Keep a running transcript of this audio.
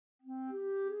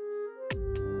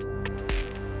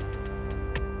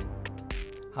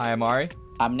Hi, I'm Ari.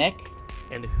 I'm Nick.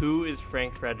 And who is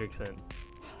Frank Frederickson?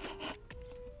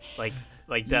 Like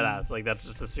deadass. Like that's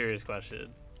just a serious question.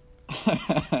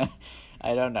 I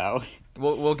don't know.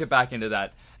 We'll get back into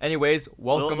that. Anyways,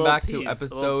 welcome Little back tease, to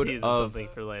episode tease of something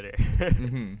for later.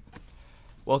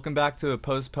 Welcome back to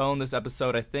Postpone. This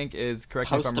episode, I think, is,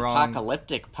 correct me if I'm wrong.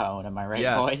 Post-apocalyptic pone, am I right,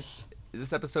 Yes. boys? Is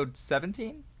this episode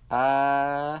 17?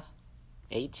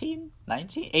 18?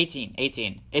 19? 18.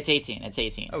 It's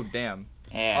 18. Oh, damn.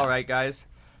 Yeah. All right, guys.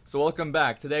 So welcome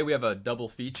back. Today we have a double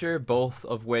feature, both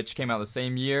of which came out the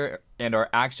same year and are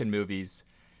action movies.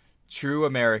 True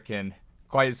American.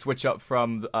 Quite a switch up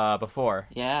from before.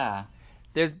 Yeah.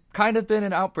 There's kind of been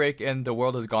an outbreak and the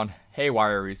world has gone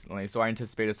haywire recently, so I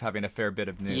anticipate us having a fair bit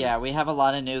of news. Yeah, we have a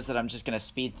lot of news that I'm just going to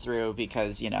speed through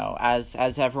because,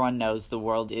 as everyone knows, the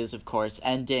world is, of course,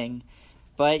 ending.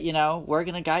 But, we're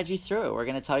going to guide you through it. We're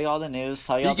going to tell you all the news,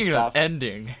 tell you all the Speaking stuff. of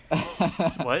ending,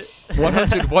 What?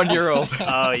 101-year-old.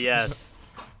 Oh yes.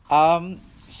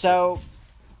 So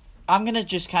I'm going to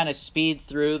just kind of speed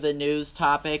through the news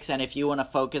topics, and if you want to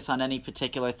focus on any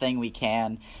particular thing, we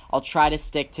can. I'll try to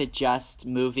stick to just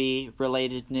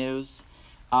movie-related news.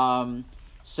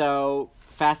 So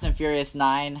Fast and Furious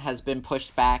 9 has been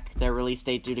pushed back, their release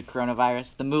date due to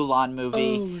coronavirus. The Mulan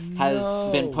movie has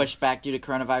been pushed back due to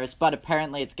coronavirus, but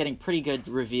apparently it's getting pretty good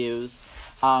reviews.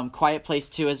 Quiet Place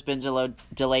 2 has been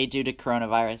delayed due to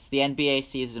coronavirus. The NBA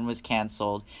season was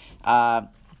canceled. My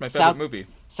favorite movie.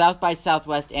 South by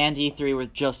Southwest and E3 were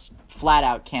just flat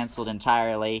out canceled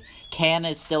entirely. Cannes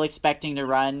is still expecting to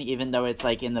run, even though it's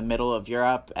in the middle of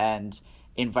Europe and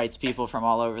invites people from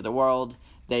all over the world.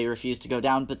 They refuse to go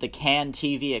down, but the Cannes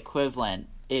TV equivalent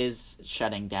is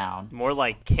shutting down. More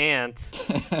like can't.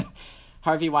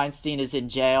 Harvey Weinstein is in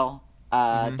jail.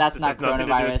 That's This not has nothing to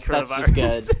do with coronavirus. That's just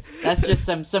coronavirus. good. That's just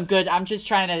some good. I'm just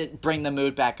trying to bring the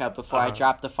mood back up before I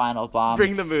drop the final bomb.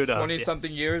 Bring the mood up.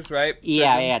 20-something years, right?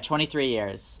 Yeah, 23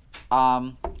 years.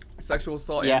 Sexual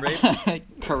assault Yeah, and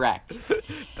rape? correct.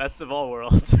 Best of all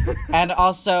worlds. And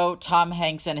also, Tom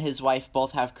Hanks and his wife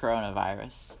both have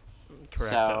coronavirus.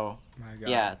 Correct. So, My God.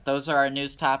 yeah, those are our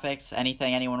news topics.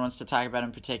 Anything anyone wants to talk about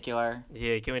in particular?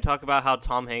 Yeah, can we talk about how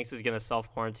Tom Hanks is gonna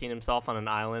self-quarantine himself on an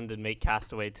island and make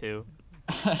Castaway 2?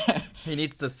 He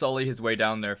needs to sully his way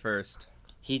down there first.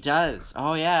 He does.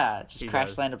 Oh, yeah. Just He crash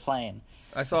does. land a plane.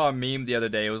 I saw a meme the other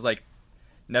day. It was like,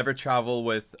 never travel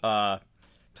with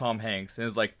Tom Hanks. And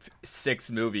it was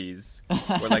 6 movies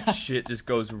where shit just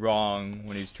goes wrong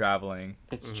when he's traveling.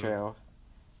 It's true.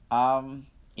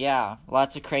 Yeah,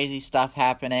 lots of crazy stuff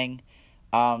happening.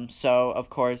 So, of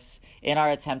course, in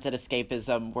our attempt at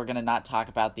escapism, we're going to not talk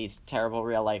about these terrible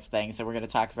real-life things, and we're going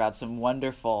to talk about some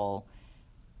wonderful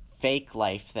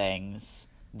fake-life things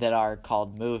that are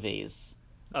called movies.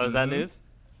 Oh, is that news?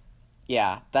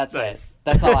 Yeah, that's Nice. it.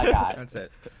 That's all I got. That's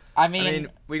it. I I mean, mean,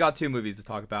 we got 2 movies to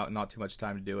talk about and not too much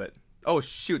time to do it. Oh,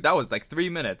 shoot. That was 3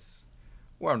 minutes.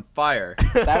 We're on fire.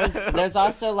 there's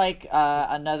also,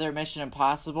 another Mission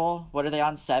Impossible. What are they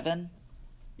on, 7?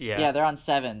 Yeah. Yeah, they're on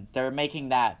 7. They're making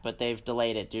that, but they've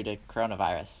delayed it due to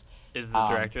coronavirus. Is the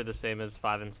director the same as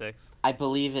 5 and 6? I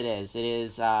believe it is. It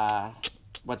is,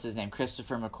 what's his name?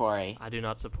 Christopher McQuarrie. I do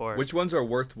not support. Which ones are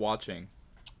worth watching?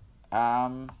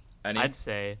 Any? I'd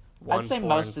say 1, say 4,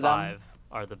 most and of them. 5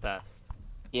 are the best.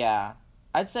 Yeah.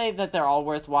 I'd say that they're all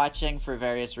worth watching for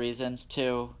various reasons.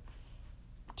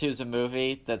 2's a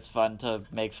movie that's fun to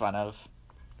make fun of.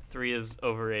 3 is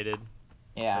overrated.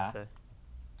 Yeah. I'd say.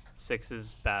 6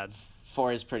 is bad.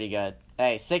 4 is pretty good.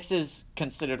 Hey, 6 is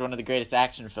considered one of the greatest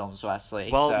action films, Wesley.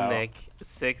 Well, so... Nick,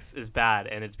 6 is bad,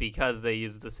 and it's because they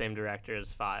use the same director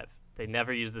as 5. They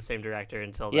never use the same director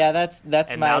until then. Yeah, that's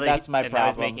and my now that's my and now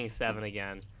he's problem. making 7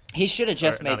 again. He should have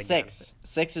just Or not made again. 6.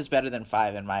 6 is better than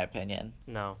 5 in my opinion.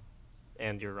 No,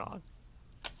 and you're wrong.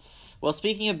 Well,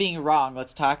 speaking of being wrong,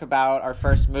 let's talk about our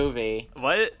first movie.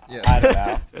 What? Yeah. I don't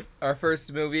know. Our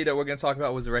first movie that we're going to talk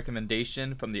about was a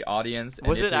recommendation from the audience. and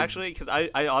Was it actually? Because I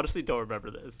honestly don't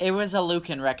remember this. It was a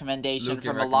Lucan recommendation Lucan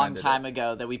from a long recommended time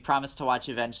ago that we promised to watch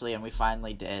eventually, and we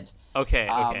finally did. Okay.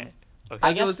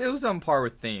 I It guess was on par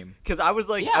with theme. Because I was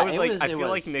like, Yeah, I was it like, was- I it feel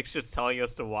like was. Nick's just telling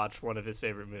us to watch one of his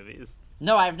favorite movies.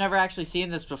 no, I've never actually seen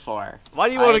this before. Why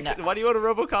do you want a Why do you want a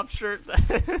RoboCop shirt?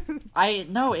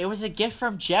 No, it was a gift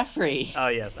from Jeffrey. Oh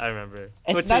yes, I remember. It's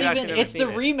But not you've actually even. never It's the seen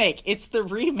it. remake. It's the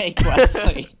remake,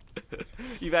 Wesley.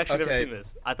 You've actually never Okay. seen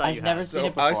this. I thought I've you never had. seen So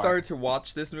it I before. started to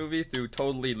watch this movie through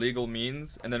totally legal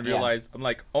means, and then Yeah. realized I'm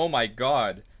like, oh my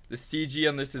god, the CG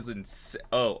on this is insane.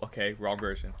 Oh, okay, wrong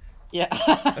version. Yeah.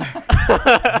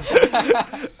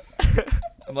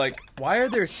 I'm like, why are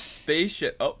there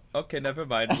spaceship? Oh, okay, never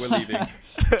mind. We're leaving.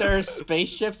 There are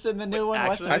spaceships in the new one.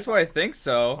 actually? What That's what I think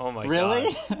so. Oh my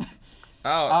really? god.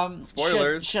 Oh,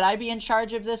 spoilers. Should I be in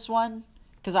charge of this one?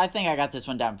 Because I think I got this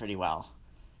one down pretty well.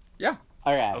 Yeah.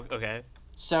 Okay. Okay.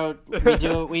 So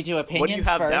we do opinions What do you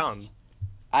have first. down?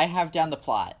 I have down the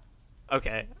plot,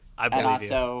 Okay. I and believe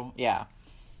you. also yeah.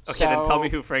 Okay, then tell me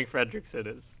So, who Frank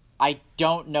Frederickson is. I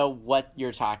don't know what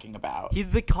you're talking about.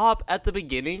 He's the cop at the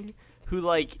beginning who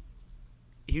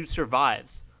he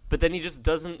survives, but then he just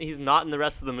doesn't. He's not in the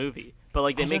rest of the movie. But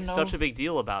like they I make don't such know. a big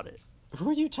deal about it. Who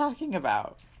are you talking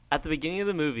about? At the beginning of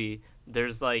the movie,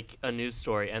 there's like a news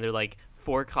story, and they're like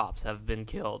 4 cops have been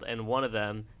killed, and one of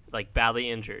them like badly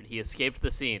injured. He escaped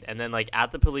the scene, and then like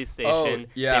at the police station,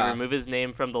 yeah. they remove his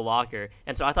name from the locker.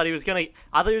 And so I thought he was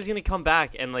gonna come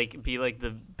back and like be like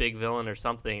the big villain or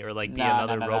something, or like be No,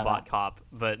 another no, robot cop.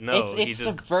 But no, It's he just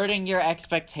subverting your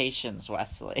expectations,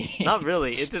 Wesley. not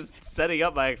really. It's just setting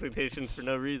up my expectations for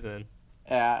no reason.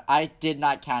 I did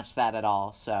not catch that at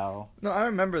all. So No, I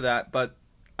remember that, but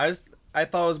I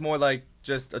thought it was more like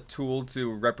just a tool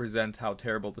to represent how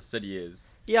terrible the city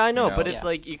is. Yeah, I know, No. but it's Yeah.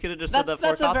 like you could have just said that's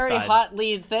that 4 a cops very died. hot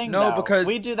lead thing. No, though. because-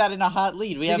 we do that in a hot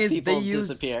lead. We Thing have is, people they use-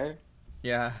 disappear.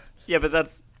 Yeah. Yeah, but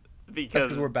that's That's because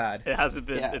because we're bad. it hasn't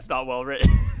been. Yeah. It's not well written.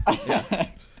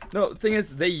 No, the thing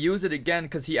is, they use it again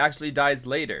because he actually dies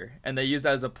later, and they use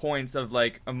that as a point of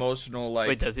like emotional like.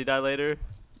 Wait, does he die later?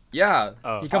 Yeah,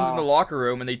 Oh. he comes in the locker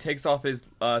room and he takes off his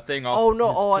thing off. Oh no!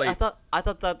 his Oh, I plate.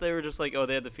 thought that they were just like, oh,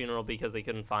 they had the funeral because they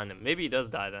couldn't find him. Maybe he does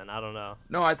die then. I don't know.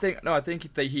 No, I think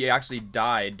that he actually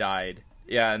died.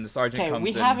 Yeah, and the sergeant Okay, comes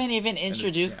we in. haven't even it's-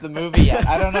 introduced yeah. the movie yet.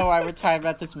 I don't know why we're talking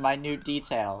about this minute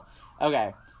detail.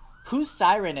 Okay, whose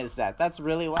siren is that? That's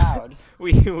really loud.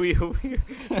 We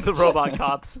it's the robot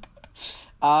cops.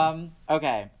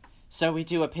 Okay, so we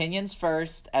do opinions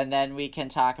first, and then we can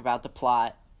talk about the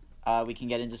plot. We can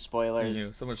get into spoilers. You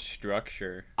know, so much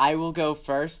structure. I will go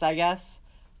first, I guess.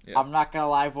 Yeah. I'm not gonna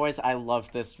lie, boys. I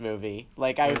love this movie.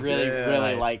 Like, I really, Yeah.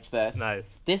 really Nice. liked this.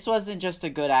 Nice. This wasn't just a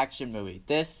good action movie.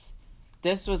 This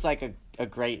was like a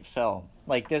great film.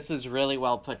 Like, this was really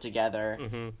well put together.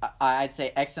 Mm-hmm. I'd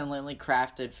say excellently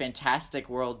crafted, fantastic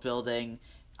world building.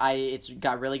 It's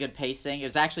got really good pacing. It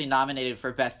was actually nominated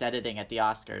for best editing at the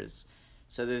Oscars.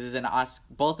 So this is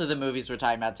both of the movies we're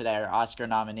talking about today are Oscar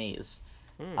nominees.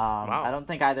 Wow. I don't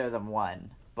think either of them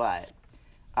won, but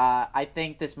I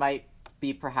think this might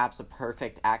be perhaps a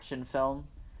perfect action film.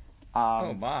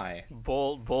 Oh my.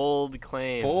 Bold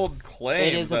claims. Bold claims.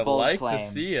 It is a I'd bold like claim. to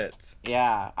see it.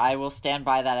 Yeah, I will stand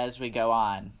by that as we go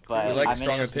on. But We like I'm strong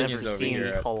interested opinions to Never over see. seen here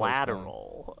at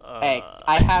Collateral. Hey,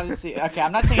 I have seen. Okay,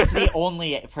 I'm not saying it's the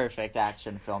only perfect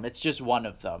action film. It's just one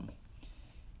of them.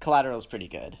 Collateral is pretty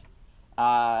good.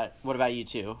 What about you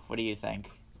two? What do you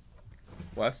think?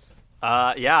 Wes?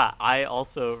 Yeah, I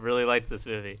also really liked this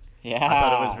movie. Yeah, I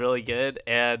thought it was really good.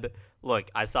 And look,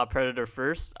 I saw Predator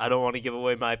first. I don't want to give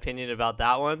away my opinion about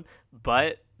that one,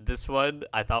 but this one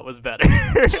I thought was better.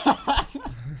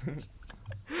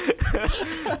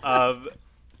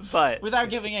 But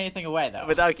without giving anything away, though.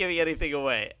 without giving anything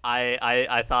away,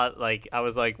 I thought I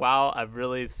was like, wow, I'm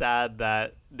really sad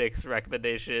that Nick's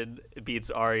recommendation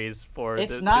beats Ari's for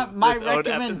It's this, not this, my this own episode.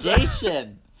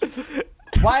 recommendation.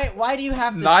 Why do you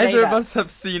have to say Neither of that? us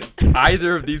have seen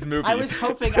either of these movies. I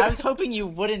was hoping you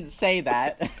wouldn't say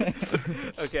that.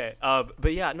 Okay,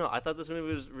 but yeah, no, I thought this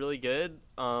movie was really good.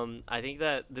 I think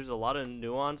that there's a lot of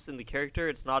nuance in the character.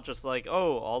 It's not just like,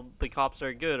 oh, all the cops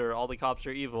are good or all the cops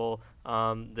are evil.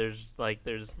 There's a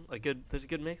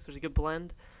good mix. There's a good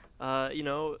blend.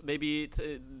 Maybe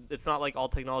it's not like all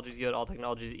technology is good, all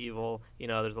technology is evil.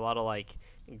 There's a lot of like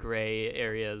gray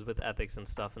areas with ethics and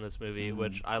stuff in this movie,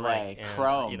 which I like. And,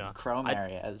 Chrome I-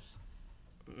 areas.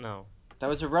 No. That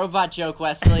was a robot joke,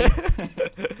 Wesley.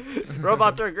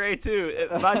 Robots are great too.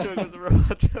 My joke was a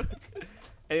robot joke.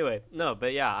 Anyway, no,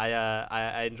 but yeah,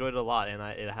 I enjoyed it a lot, and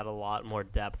it had a lot more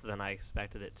depth than I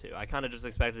expected it to. I kind of just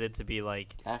expected it to be like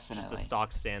just Definitely. a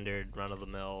stock standard,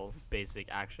 run-of-the-mill, basic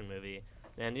action movie.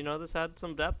 And this had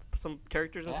some depth, some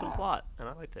characters, and some Yeah. plot, and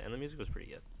I liked it. And the music was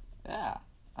pretty good. Yeah.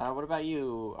 What about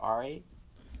you, Ari?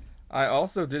 I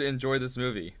also did enjoy this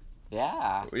movie.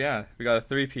 Yeah. Yeah, we got a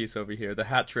 3-piece over here. The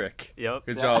hat trick. Yep.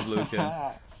 Good job, Lucan.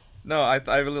 No, I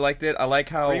really liked it. I like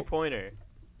how... 3-pointer.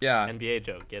 Yeah. NBA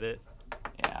joke. Get it?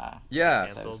 Yeah. Yeah.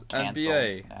 Canceled.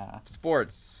 NBA. Yeah.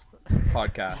 Sports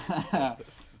podcast.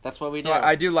 That's what we do. No,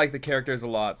 I do like the characters a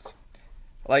lot.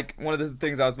 Like, one of the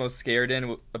things I was most scared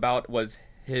about was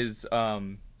his,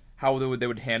 how they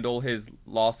would handle his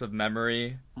loss of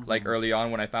memory, like, early on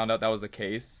when I found out that was the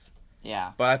case.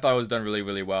 Yeah. But I thought it was done really,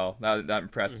 really well. That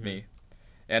impressed me.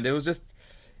 And it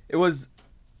was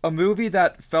a movie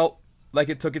that felt like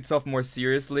it took itself more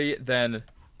seriously than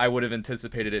I would have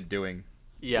anticipated it doing.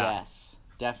 Yeah. Yes,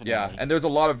 definitely. Yeah, and there's a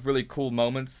lot of really cool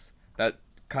moments that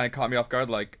kind of caught me off guard.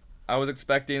 Like, I was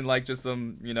expecting, like, just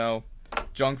some,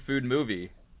 junk food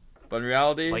movie. But in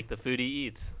reality... Like the food he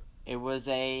eats. It was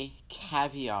a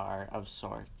caviar of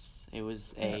sorts. It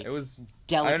was a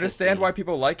delicacy. I understand why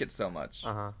people like it so much.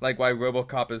 Uh-huh. Like, why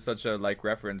RoboCop is such a, like,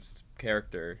 referenced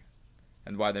character.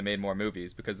 And why they made more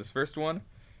movies. Because this first one,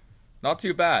 not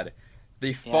too bad.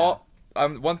 The fault...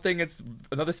 one thing,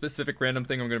 another specific random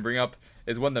thing I'm going to bring up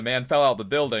is when the man fell out of the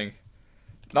building.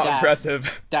 Not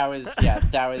impressive. That was Yeah.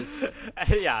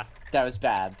 That was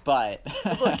bad, but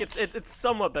Look, it's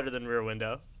somewhat better than Rear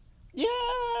Window.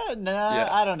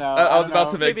 I don't know. I was about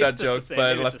to make Maybe that it's just the joke, same. but I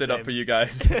Maybe it's left the it up same. for you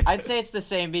guys. I'd say it's the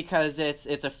same because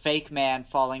it's a fake man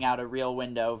falling out a real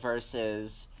window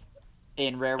versus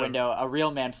in Rear Window a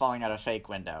real man falling out a fake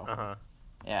window. Uh-huh.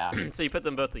 Yeah. So you put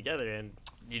them both together and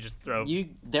you just throw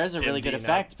There's a Jim really good Dean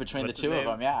effect out. between What's the two his of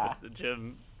name? them, yeah.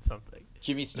 Jim something.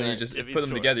 Jimmy And Stewart. you just Jimmy put them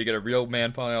Stewart. together, you get a real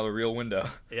man falling out of a real window.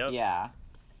 Yep. Yeah.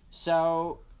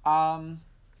 So,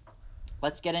 we're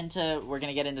going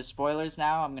to get into spoilers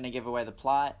now. I'm going to give away the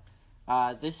plot.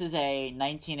 This is a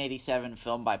 1987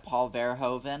 film by Paul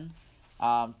Verhoeven,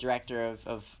 director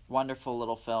of wonderful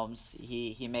little films.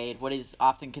 He made what is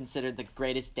often considered the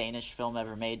greatest Danish film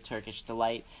ever made, Turkish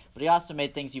Delight. But he also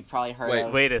made things you've probably heard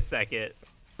of. Wait a second.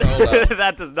 Hold up.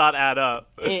 That does not add up.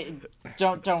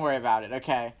 Don't worry about it,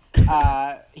 okay?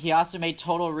 He also made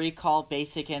Total Recall,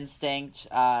 Basic Instinct,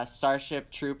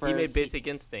 Starship Troopers. He made Basic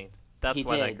Instinct. That's he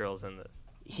why did. that girl's in this.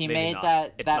 He Maybe made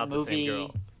not. It's that not the same movie.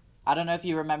 girl. I don't know if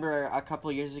you remember a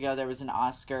couple years ago there was an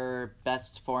Oscar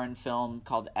Best Foreign Film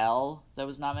called Elle that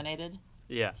was nominated.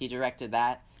 Yeah. He directed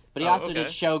that. But he Oh, also okay. did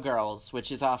Showgirls,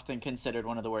 which is often considered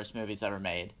one of the worst movies ever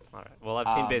made. All right. Well, I've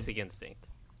seen Um, Basic Instinct.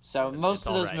 So most It's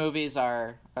of those alright. movies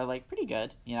are like pretty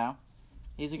good, you know?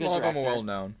 He's a good Well, I'm director. well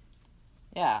known.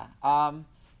 Yeah.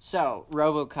 So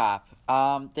RoboCop.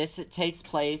 It takes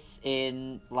place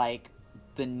in like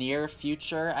the near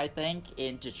future, I think,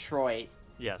 in Detroit.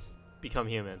 Yes. Become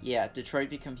Human. Yeah, Detroit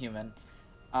Become Human.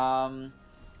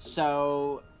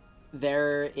 So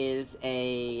there is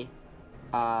a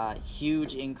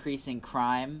huge increase in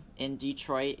crime in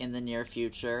Detroit in the near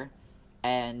future,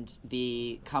 and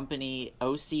the company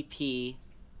OCP,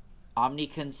 Omni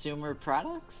Consumer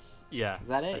Products? Yeah. Is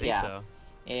that it? I think Yeah. so.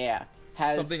 Yeah.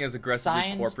 Has Something as aggressively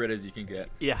signed- corporate as you can get.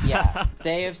 Yeah. Yeah,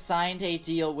 they have signed a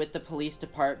deal with the police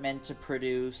department to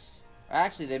produce.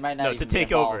 Actually, they might not No, even to be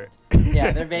take over. involved.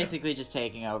 Yeah, they're basically just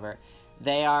taking over.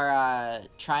 They are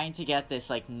trying to get this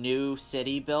like new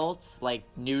city built, like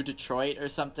New Detroit or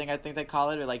something. I think they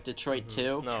call it, or like Detroit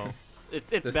 2. No. It's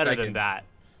The better than second. that.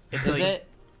 It's Is like, it?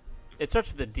 It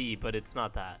starts with a D, but it's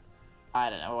not that. I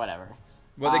don't know. Whatever.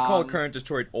 Well, they call Um, current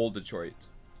Detroit Old Detroit.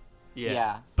 Yeah.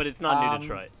 Yeah. But it's not Um, New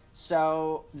Detroit.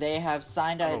 So they have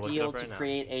signed I'm a gonna look it deal up to right now.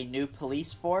 create a new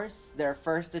police force. Their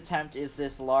first attempt is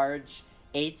this large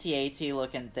AT-AT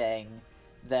looking thing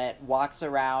that walks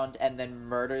around and then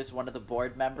murders one of the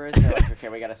board members. They're like, okay,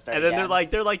 we gotta start And then again.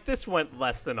 they're like, this went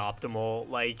less than optimal.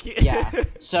 Like. Yeah.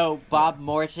 So Bob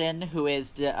Morton, who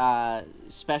is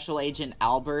Special Agent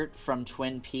Albert from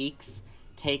Twin Peaks,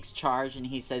 takes charge and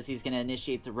he says he's going to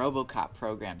initiate the RoboCop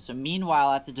program. So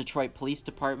meanwhile, at the Detroit Police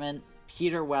Department,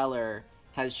 Peter Weller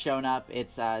has shown up.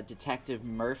 It's Detective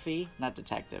Murphy, not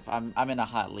detective. I'm in a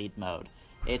hot lead mode.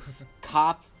 It's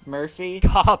Cop Murphy.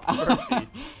 Cop Murphy.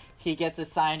 He gets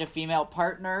assigned a female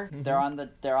partner. They're on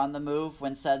the move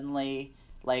when suddenly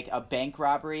like a bank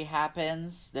robbery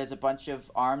happens. There's a bunch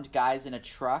of armed guys in a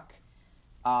truck.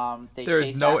 They There's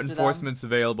chase no after them. enforcements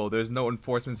available. There's no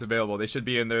enforcements available. They should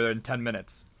be in there in 10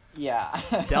 minutes. Yeah.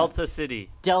 Delta City.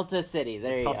 Delta City.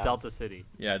 There It's you called go. Delta City.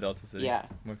 Yeah, Delta City. Yeah.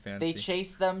 More fancy. They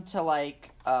chase them to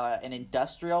like an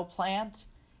industrial plant,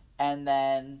 and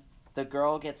then the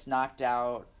girl gets knocked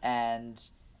out, and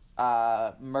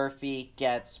Murphy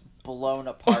gets blown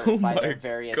apart Oh by my their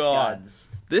various God. guns.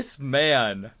 This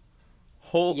man.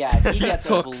 Yeah, he gets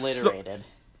took so- obliterated.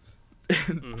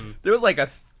 There was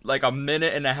like a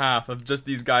minute and a half of just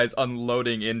these guys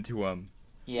unloading into him.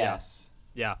 Yes.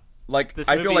 Yeah. Like, This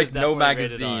I feel movie like is no definitely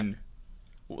rated magazine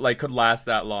like could last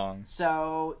that long.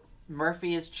 So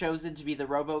Murphy is chosen to be the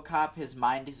RoboCop. His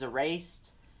mind is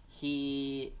erased.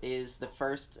 He is the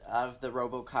first of the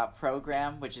RoboCop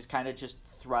program, which is kind of just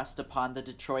thrust upon the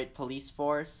Detroit police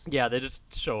force. Yeah, they just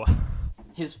show up.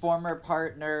 His former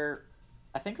partner,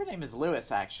 I think her name is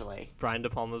Lewis, actually. Brian De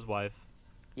Palma's wife.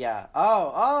 Yeah.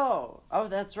 Oh,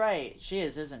 that's right. She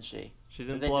is, isn't she? She's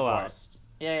in They Blowout. divorced.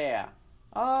 Yeah.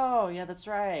 Oh, yeah, that's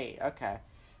right. Okay.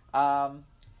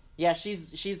 Yeah,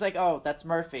 she's like, oh, that's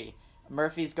Murphy.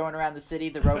 Murphy's going around the city,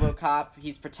 the RoboCop.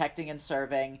 He's protecting and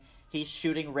serving. He's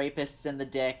shooting rapists in the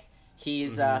dick.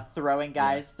 He's throwing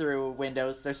guys through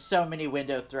windows. There's so many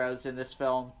window throws in this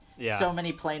film. Yeah. So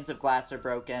many planes of glass are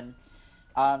broken.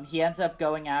 He ends up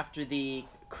going after the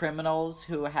criminals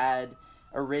who had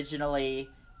originally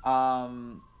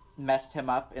messed him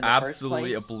up in the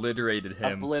Absolutely first place. obliterated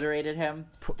him.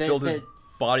 Filled Filled his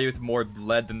body with more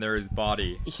lead than there is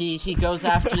body. He goes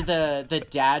after the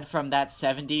dad from that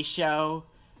 70s show,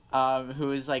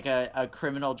 who is like a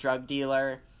criminal drug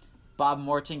dealer. Bob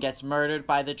Morton gets murdered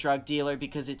by the drug dealer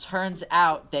because it turns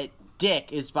out that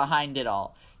Dick is behind it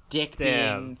all. Dick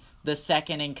being the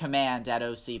second in command at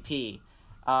OCP.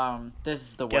 This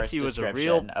is the worst he was a description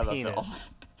real of penis. a film.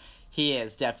 He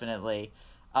is, definitely.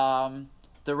 The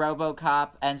RoboCop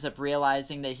ends up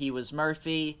realizing that he was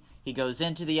Murphy. He goes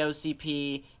into the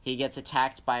OCP. He gets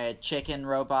attacked by a chicken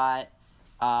robot.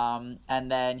 And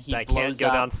then he that blows can't go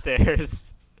up.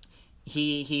 downstairs.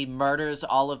 He murders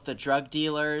all of the drug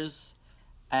dealers,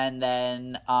 and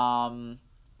then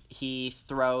he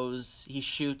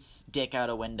shoots Dick out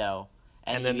a window.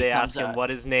 And then they ask him what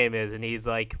his name is, and he's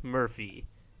like, Murphy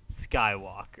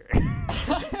Skywalker.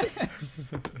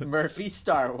 Murphy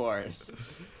Star Wars.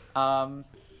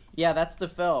 Yeah, that's the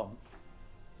film.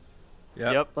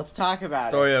 Yep. Let's talk about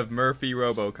Story it. of Murphy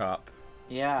RoboCop.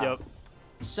 Yeah. Yep.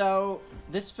 So,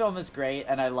 this film is great,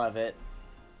 and I love it.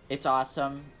 It's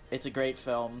awesome. It's a great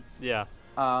film. Yeah.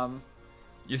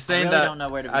 You're saying really that don't know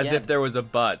where to as begin. if there was a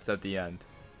but at the end.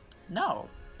 No,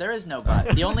 there is no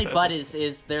but. The only but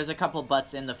is there's a couple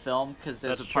buts in the film, because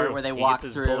there's That's a part true. where they He walk gets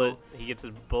his through... He gets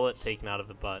his bullet taken out of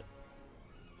the butt.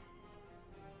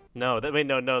 No, that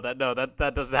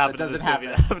doesn't happen. doesn't in this happen.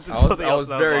 Movie. That happens in I was something else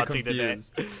that I'm very watching today.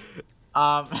 confused.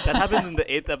 That happened in the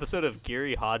 8th episode of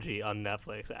Giri Haji on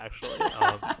Netflix, actually.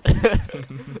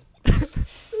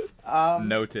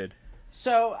 Noted.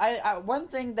 So, I one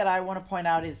thing that I want to point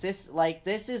out is this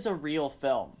is a real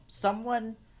film.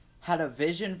 Someone had a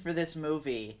vision for this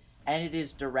movie, and it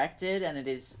is directed, and it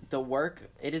is a work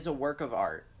of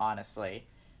art, honestly.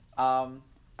 and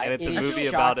it's a it is movie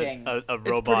about shocking. a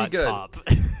robot good. cop.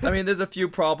 I mean, there's a few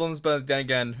problems, but then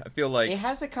again, I feel like It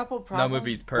has a couple problems.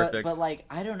 movie's perfect. But like,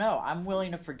 I don't know. I'm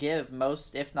willing to forgive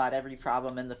most, if not every,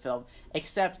 problem in the film,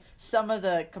 except some of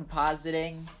the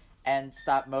compositing and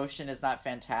stop motion is not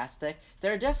fantastic.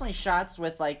 There are definitely shots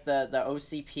with like the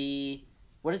OCP.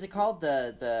 What is it called?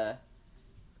 The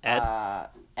Ed 209.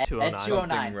 Ed 209.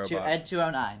 Something robot. Ed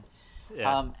 209.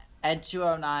 Yeah. Ed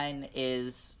 209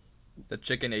 is the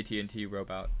chicken AT&T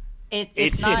robot.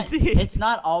 it's AT&T.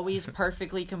 not always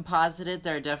perfectly composited.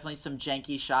 There are definitely some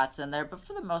janky shots in there, but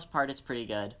for the most part, it's pretty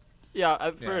good.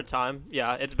 Yeah, for Yeah. a time,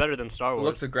 yeah, it's better than Star It Wars.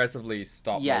 looks aggressively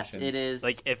stop Yes, motion. it is.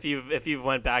 Like if you've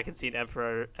went back and seen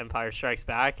Empire Strikes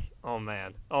Back, oh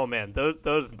man,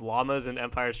 those llamas in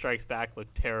Empire Strikes Back look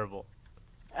terrible.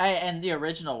 And the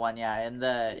original one, yeah, in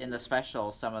the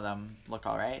special, some of them look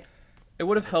all right. It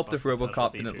would have helped if Fucking special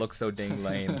RoboCop didn't features. look so dang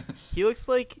lame. He looks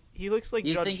like You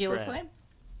Judge think he looks Dredd. lame?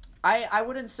 I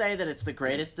wouldn't say that it's the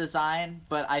greatest design,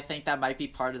 but I think that might be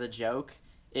part of the joke,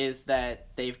 is that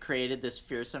they've created this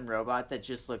fearsome robot that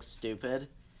just looks stupid.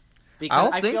 Because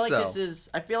I don't think so.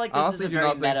 I feel like I this honestly is a do very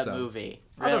not think meta so. movie.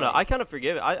 I don't know. really. I kind of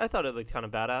forgive it. I thought it looked kind of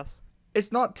badass.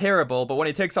 It's not terrible, but when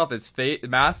he takes off his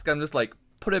mask, I'm just like,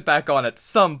 put it back on at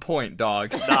some point,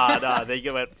 dog. Nah, they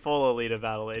went full Alita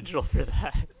Battle Angel for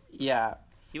that. Yeah.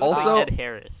 He looks Also- like Ed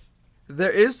Harris. There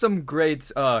is some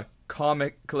great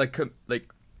comic like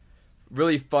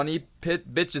really funny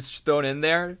bitches thrown in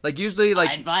there. Like usually like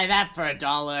I'd buy that for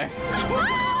 $1.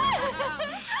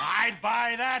 I'd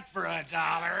buy that for $1.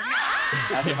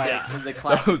 That's Yeah. the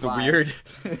classic that was line. weird.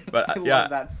 But I yeah, love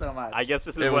that so much. I guess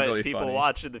this is It was what really people funny.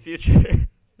 watch in the future.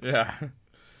 yeah.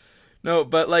 No,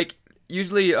 but like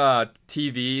usually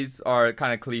TVs are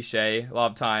kind of cliche a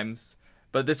lot of times,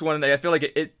 but this one I feel like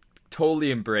it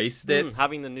totally embraced it.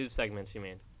 Having the news segments, you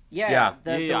mean? Yeah,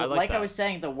 Yeah. Yeah, I like I that. was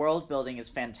saying, the world building is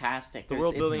fantastic. The There's-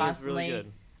 world it's building is constantly, really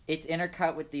good. It's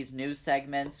intercut with these news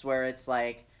segments where it's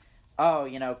like, oh,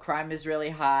 crime is really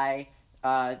high.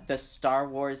 The Star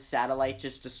Wars satellite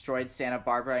just destroyed Santa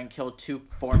Barbara and killed 2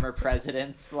 former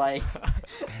presidents. Like,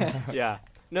 Yeah.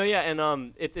 No, yeah,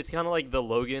 and it's kind of like the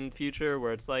Logan future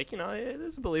where it's like,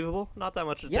 it's believable. Not that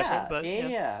much is yeah, different, but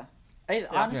yeah.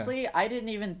 Honestly, I didn't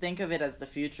even think of it as the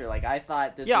future. Like, I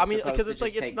thought this Yeah, was I mean, supposed because to it's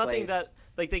like just it's take nothing place. that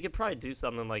like they could probably do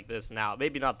something like this now.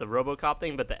 Maybe not the RoboCop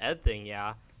thing, but the Ed thing,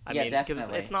 yeah. I Yeah, mean, because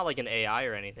definitely. it's not like an AI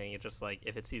or anything. It's just like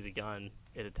if it sees a gun,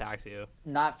 it attacks you.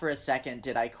 Not for a second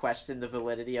did I question the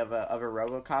validity of a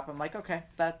RoboCop. I'm like, okay,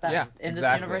 that Yeah, in this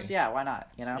exactly. universe, yeah, why not?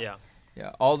 Yeah.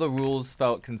 Yeah, all the rules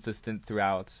felt consistent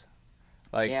throughout.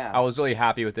 Like, Yeah. I was really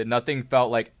happy with it. Nothing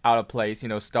felt like out of place,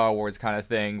 Star Wars kind of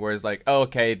thing, whereas like, oh,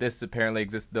 okay, this apparently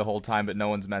existed the whole time, but no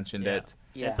one's mentioned Yeah. it.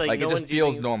 Yeah. It's like, Like, no it just one's feels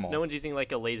using, normal. No one's using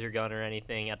like a laser gun or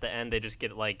anything. At the end, they just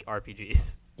get like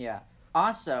RPGs. Yeah.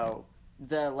 Also,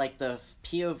 the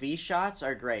POV shots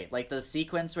are great. Like the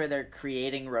sequence where they're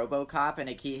creating RoboCop and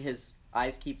his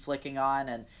eyes keep flicking on,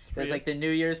 and there's pretty like the New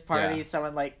Year's party. Yeah.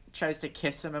 Someone like tries to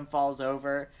kiss him and falls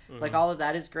over. Mm-hmm. Like all of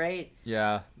that is great.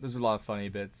 Yeah, there's a lot of funny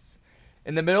bits.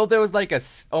 In the middle, there was like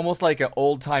almost like an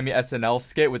old-timey SNL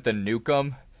skit with the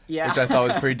Nukem, Yeah. which I thought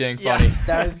was pretty dang Yeah. funny.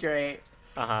 That was great.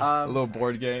 Uh-huh. A little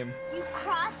board game. You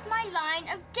crossed my line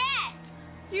of death.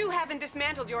 You haven't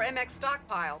dismantled your MX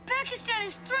stockpile. Pakistan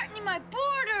is threatening my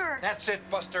border. That's it,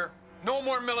 Buster. No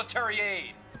more military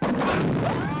aid.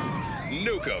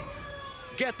 Nuke 'em.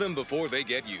 Get them before they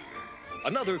get you.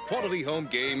 Another quality home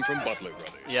game from Butler Brothers.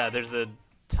 Yeah, there's a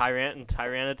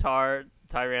Tyrannosaur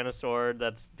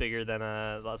that's bigger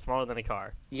than smaller than a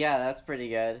car. Yeah, that's pretty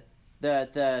good.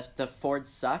 The Ford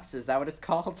Sucks, is that what it's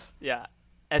called? Yeah,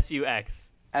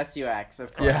 SUX. SUX,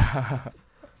 of course. Yeah.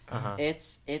 Uh-huh.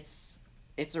 It's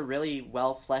a really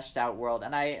well fleshed out world,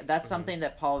 and that's something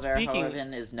that Paul Speaking-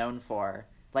 Verhoeven is known for.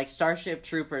 Like Starship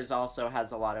Troopers also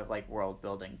has a lot of like world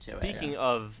building to it. Speaking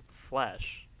of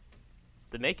flesh,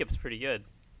 the makeup's pretty good.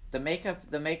 The makeup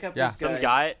Yeah. is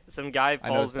good. Some guy falls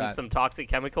noticed in that. some toxic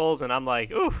chemicals, and I'm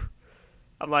like, oof.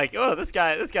 I'm like, oh, this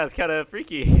guy's kind of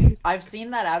freaky. I've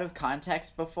seen that out of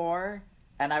context before,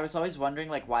 and I was always wondering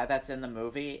like why that's in the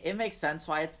movie. It makes sense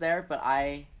why it's there, but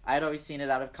I'd always seen it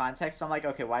out of context. So I'm like,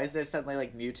 okay, why is there suddenly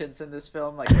like mutants in this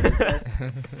film? Like, what is this?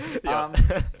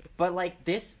 Yeah. But like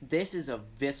this is a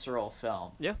visceral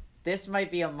film. Yeah, This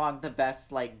might be among the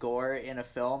best like gore in a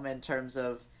film in terms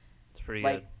of it's pretty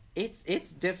like good.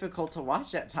 it's difficult to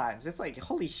watch at times. It's like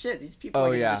holy shit, these people Oh, are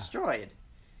getting yeah. destroyed.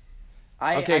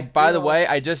 Okay, by the way,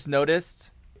 I just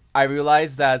noticed, I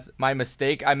realized that my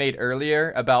mistake I made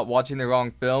earlier about watching the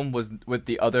wrong film was with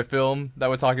the other film that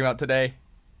we're talking about today.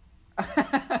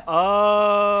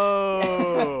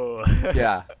 Oh.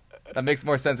 Yeah, that makes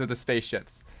more sense with the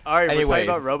spaceships. All right, we're talking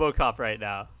Anyways. about RoboCop right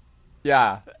now.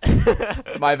 Yeah,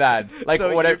 my bad. Like,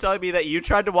 so what you're telling me that you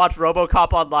tried to watch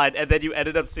RoboCop online and then you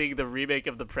ended up seeing the remake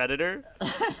of The Predator?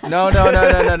 No. What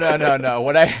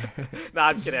I... No,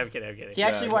 I'm kidding. He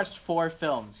actually watched 4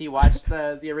 films. He watched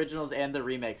the originals and the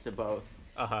remakes of both.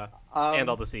 Uh-huh. Um, And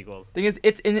all the sequels. Thing is,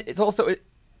 it's also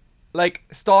like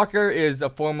Stalker is a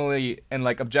formally and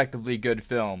like objectively good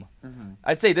film. Mm-hmm.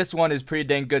 I'd say this one is pretty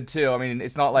dang good too. I mean,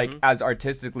 it's not like as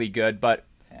artistically good, but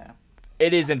Yeah.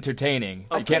 it is entertaining.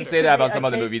 Oh, You for can't sure. say that about A some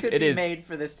other case movies. could It be is, made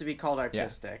for this to be called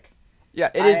artistic. yeah,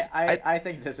 it is. I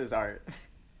think this is art.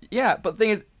 Yeah, but the thing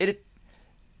is, it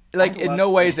like I in love no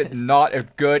way is it this. not a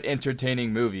good,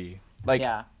 entertaining movie. Like,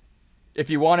 Yeah. if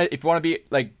you want to be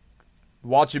like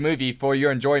watch a movie for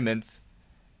your enjoyment,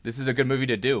 this is a good movie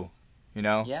to do. You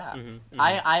know? Yeah. Mm-hmm,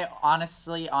 I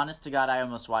honestly, honest to God, I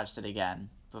almost watched it again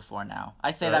before now.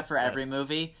 I say that for Right. every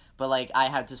movie, but like I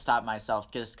had to stop myself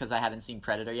just because I hadn't seen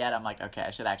Predator yet. I'm like, okay,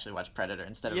 I should actually watch Predator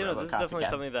instead of You know, RoboCop this is definitely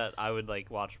again. something that I would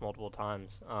like watch multiple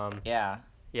times. Yeah.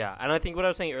 Yeah, and I think what I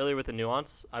was saying earlier with the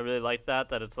nuance, I really like that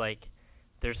it's like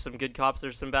there's some good cops,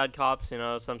 there's some bad cops, you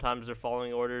know, sometimes they're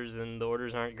following orders and the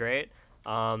orders aren't great.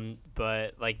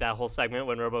 But like that whole segment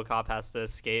when RoboCop has to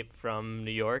escape from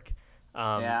New York,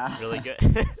 Yeah. really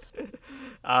good.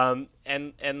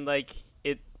 And like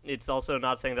it's also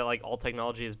not saying that like all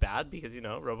technology is bad because, you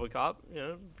know, RoboCop, you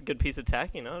know, good piece of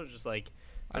tech, you know, just like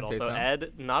but I'd say also so.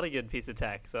 Ed, not a good piece of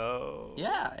tech. So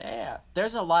Yeah.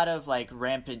 There's a lot of like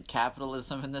rampant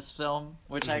capitalism in this film,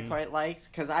 which I quite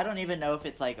liked because I don't even know if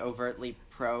it's like overtly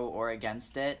pro or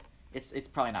against it. It's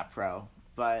probably not pro,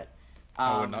 but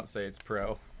I would not say it's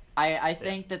pro. I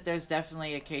think that there's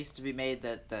definitely a case to be made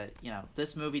that you know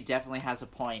this movie definitely has a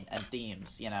point and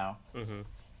themes. You know,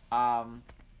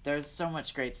 there's so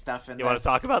much great stuff in. you want this. to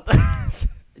talk about that?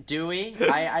 Do we?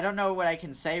 I don't know what I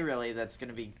can say really. That's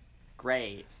gonna be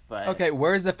great, but Okay,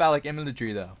 where's the phallic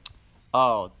imagery though?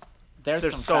 Oh, there's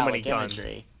There's some so many phallic guns.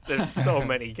 imagery. There's so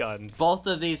many guns. Both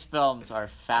of these films are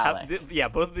phallic. Yeah,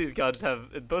 both of these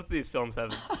films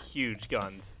have huge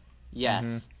guns.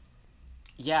 Yes.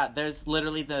 Yeah, there's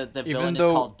literally the Even villain is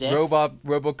though called Dick.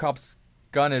 RoboCop's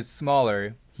gun is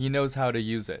smaller, he knows how to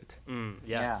use it. Yes.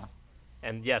 Yeah.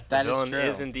 And yes, That the is villain true.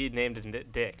 is indeed named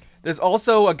Dick. There's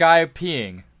also a guy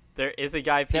peeing. There is a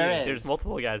guy peeing. There There's is.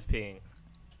 multiple guys peeing.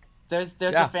 There's Yeah,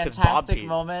 a 'cause Because Bob fantastic pees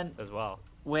moment as well.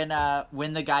 when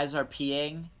the guys are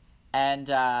peeing and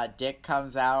Dick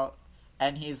comes out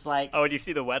and he's like Oh, and you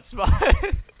see the wet spot?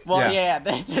 Well, Yeah.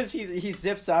 he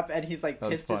zips up and he's like That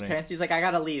was pissed his funny. pants. He's like, I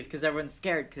gotta leave because everyone's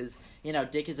scared because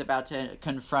Dick is about to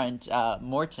confront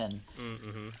Morton.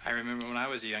 I remember when I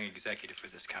was a young executive for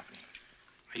this company.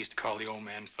 I used to call the old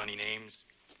man funny names.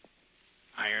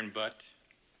 Iron Butt.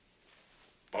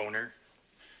 Boner.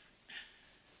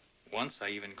 Once I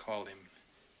even called him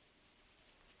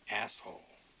asshole.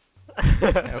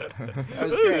 That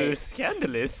was Ooh, great.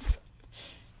 scandalous.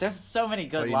 There's so many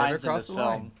good But you never lines in cross this the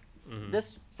line. film.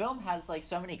 This film has like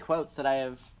so many quotes that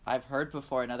I've heard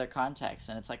before in other contexts,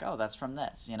 and it's like, oh, that's from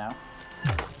this,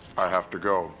 I have to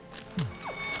go.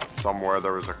 Somewhere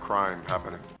there is a crime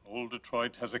happening. Old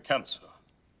Detroit has a cancer.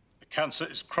 The cancer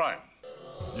is crime.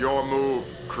 Your move,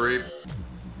 creep.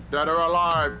 Dead or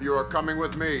alive, you are coming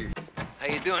with me. How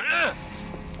you doing?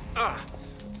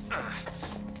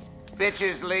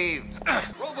 Bitches leave.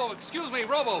 Robo, excuse me,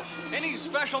 Robo. Any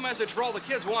special message for all the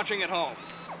kids watching at home?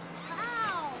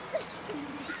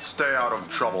 Stay out of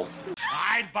trouble.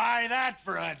 I'd buy that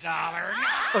for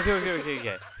 $1.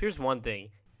 Okay. Here's one thing.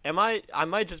 I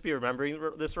might just be remembering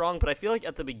this wrong, but I feel like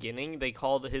at the beginning they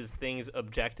called his things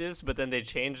objectives, but then they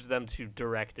changed them to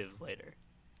directives later.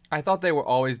 I thought they were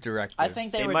always directives. I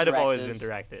think They were might have always directives. been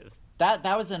directives.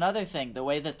 That was another thing, the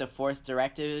way that the fourth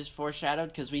directive is foreshadowed,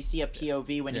 because we see a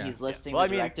POV when Yeah. he's listing Well,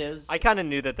 the directives. I kind of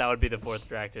knew that would be the fourth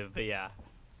directive, but yeah.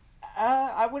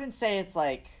 I wouldn't say it's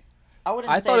like. I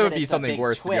wouldn't. I say thought it that would be it's a something big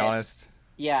worse, to be twist. honest.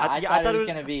 Yeah, I thought it was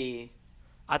gonna be.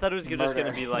 I thought it was just Murder.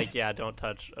 gonna be like, yeah, don't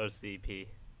touch OCP.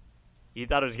 You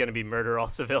thought it was gonna be murder all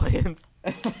civilians.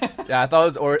 Yeah, I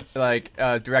thought it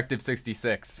was Directive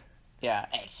 66. Yeah,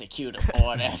 execute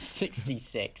order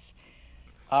 66.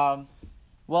 Well,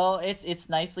 it's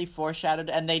nicely foreshadowed,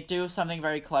 and they do something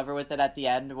very clever with it at the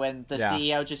end when the Yeah.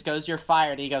 CEO just goes, "You're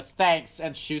fired." He goes, "Thanks,"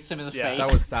 and shoots him in the face.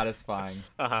 That was satisfying.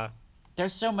 Uh-huh.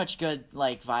 There's so much good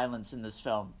violence in this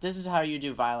film. This is how you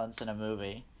do violence in a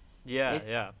movie. Yeah, It's-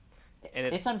 yeah. And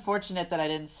It's unfortunate that I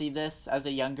didn't see this as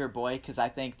a younger boy, because I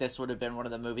think this would have been one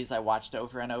of the movies I watched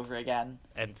over and over again.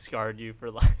 and scarred you for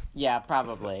life. Yeah,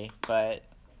 probably, but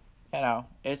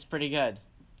it's pretty good.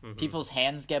 People's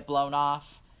hands get blown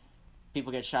off.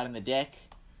 People get shot in the dick.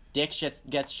 Dick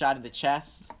gets shot in the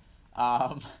chest.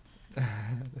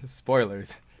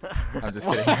 Spoilers. I'm just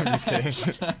kidding.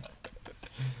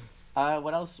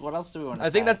 What else do we want to say? I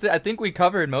think that's it. I think we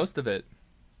covered most of it.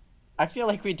 I feel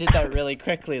like we did that really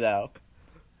quickly, though.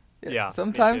 Yeah,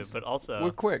 Sometimes me too, but also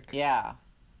we're quick. Yeah.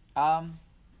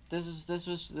 This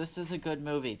is a good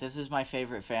movie. This is my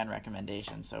favorite fan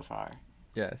recommendation so far,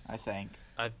 Yes. I think.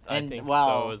 I and, think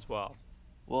well, so as well.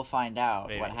 We'll find out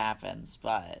Maybe. what happens,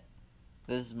 but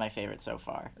this is my favorite so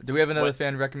far. Do we have another What-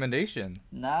 fan recommendation?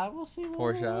 Nah, we'll see.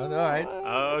 Foreshadow. All right.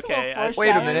 Oh, It's a okay. little I- Wait a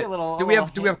foreshadowing, minute. little- Do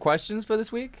we have questions for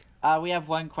this week? We have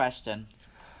one question,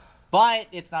 but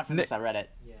it's not from Nick- the subreddit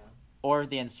or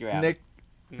the Instagram.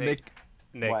 Nick,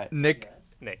 What? Nick.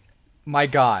 my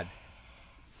God.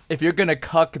 If you're gonna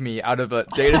cuck me out of a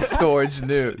data storage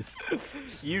news,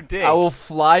 You did. I will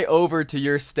fly over to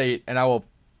your state and I will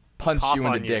punch Cough you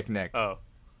in the on dick, Nick. Oh.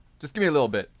 Just give me a little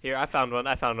bit. Here, I found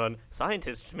one.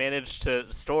 Scientists managed to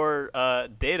store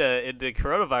data into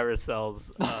coronavirus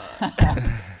cells.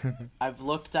 I've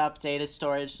looked up data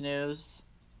storage news.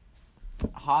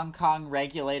 Hong Kong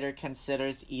regulator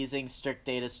considers easing strict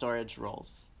data storage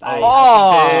rules. I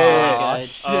think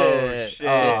this is really good. Oh, shit.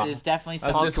 This is definitely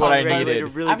That's something. just what I regulator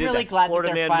needed. really I'm did really that. glad that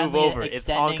Florida they're man, move finally over. It's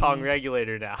Hong Kong extending-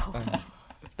 regulator now.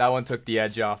 That one took the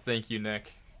edge off. Thank you,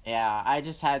 Nick. Yeah, I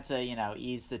just had to,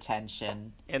 ease the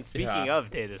tension. And speaking Yeah.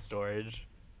 of data storage,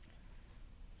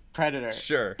 Predator.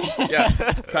 Sure. Yes.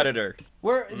 Predator.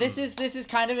 This is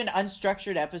kind of an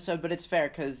unstructured episode, but it's fair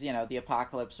because the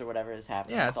apocalypse or whatever is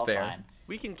happening. Yeah, it's it's all fair. fine.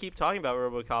 we can keep talking about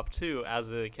RoboCop 2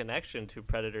 as a connection to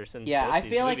Predator since Yeah, both I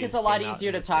these feel like movies it's a lot came out easier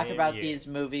in to the talk same about year. these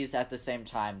movies at the same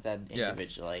time than Yes.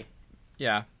 individually.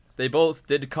 Yeah. They both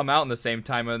did come out in the same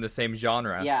time and in the same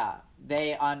genre. Yeah,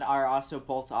 they are also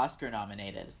both Oscar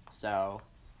nominated. So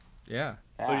Yeah.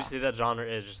 Would you say that genre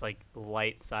is just like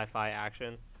light sci-fi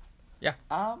action?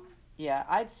 yeah,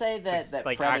 I'd say that It's that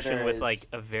like Predator action with is, like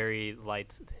a very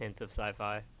light hint of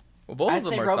sci-fi. Well, both I'd of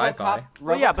them say are RoboCop. sci-fi.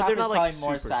 Well, yeah, but RoboCop they're is not, like, probably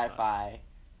more super sci-fi.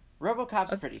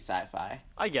 RoboCop's pretty sci-fi.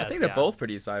 I guess. I think they're yeah. both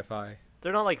pretty sci-fi.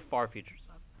 They're not like far-future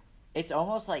sci-fi. It's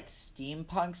almost like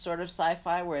steampunk sort of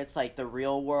sci-fi, where it's like the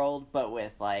real world, but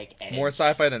with like It's more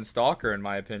sci-fi than Stalker, in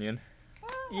my opinion.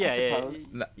 Yeah, I yeah, suppose.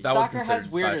 That was Stalker has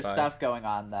considered weirder sci-fi. stuff going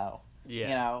on, though.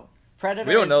 yeah. Predator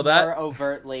We don't is know that. more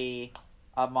overtly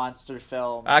a monster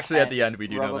film. Actually, at the and end, we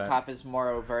do know that. RoboCop is more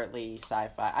overtly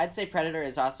sci-fi. I'd say Predator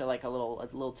is also like a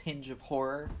little tinge of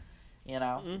horror,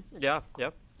 Yeah,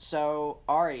 yep. So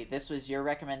Ari, this was your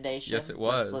recommendation. Yes, it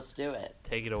was. Let's do it.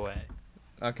 Take it away.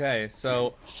 Okay,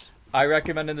 so I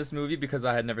recommended this movie because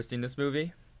I had never seen this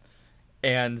movie,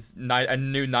 and I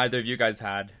knew neither of you guys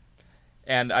had.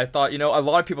 And I thought, a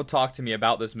lot of people talk to me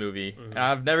about this movie, and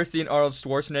I've never seen Arnold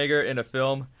Schwarzenegger in a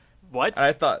film. What? And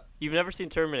I thought... You've never seen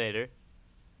Terminator?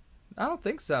 I don't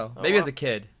think so. Oh, Maybe wow. as a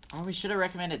kid. Oh, we should have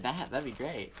recommended that. That'd be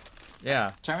great.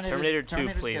 Yeah. Terminator 2,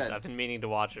 Terminator's please. good. I've been meaning to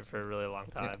watch it for a really long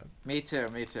time. Me too.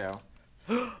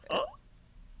 Oh.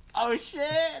 Oh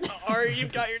shit! Or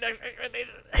you've got your next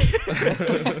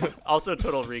recommendation. Also,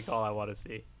 Total Recall I want to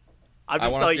see. I'm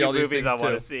just telling you movies I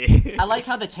want to see. I like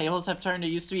how the tables have turned. It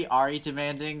used to be Ari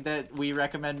demanding that we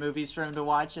recommend movies for him to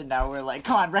watch, and now we're like,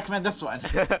 come on, recommend this one.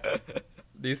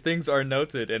 These things are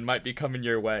noted and might be coming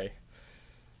your way.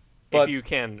 But... if you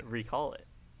can recall it.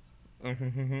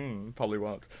 Probably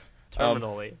won't.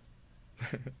 Terminally.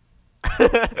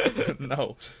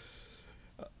 No.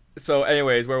 So,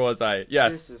 anyways, where was I?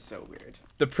 Yes. This is so weird.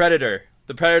 The Predator.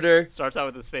 The Predator starts out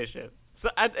with a spaceship. So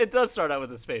it does start out with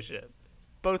a spaceship.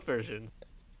 Both versions.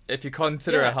 If you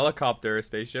consider a helicopter a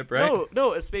spaceship, right?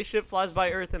 No, a spaceship flies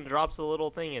by Earth and drops a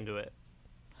little thing into it.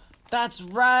 That's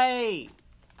right.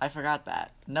 I forgot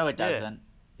that. No, it doesn't.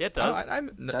 Yeah, it does.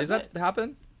 Does that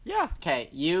happen? Yeah. Okay,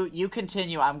 you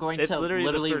continue. I'm going It's to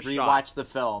literally the first rewatch shot. the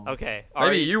film. Okay.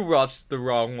 Maybe you watched the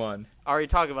wrong one. Ari,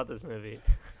 talk about this movie.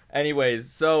 Anyways,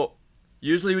 so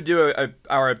usually we do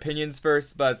our opinions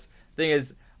first, but thing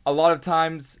is, a lot of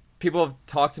times people have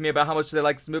talked to me about how much they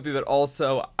like this movie, but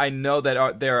also I know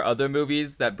that there are other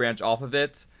movies that branch off of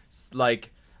it,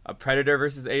 like a Predator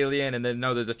versus Alien, and then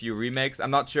there's a few remakes.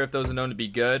 I'm not sure if those are known to be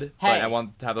good, but I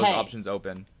want to have those options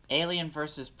open. Alien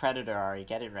versus Predator, Ari,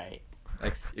 get it right.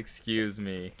 Excuse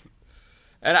me.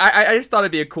 And I just thought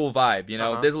it'd be a cool vibe,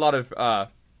 There's a lot of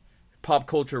pop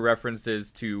culture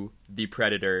references to the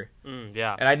Predator.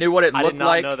 Yeah. And I knew what it looked like.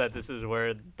 I did not know that this is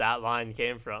where that line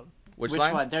came from. Which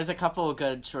line? one? There's a couple of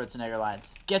good Schwarzenegger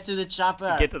lines. Get to the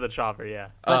chopper. Get to the chopper, yeah.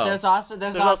 But there's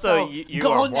also you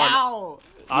go are now.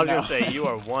 I was gonna say you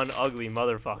are one ugly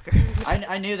motherfucker.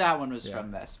 I knew that one was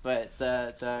from this, but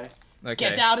the okay.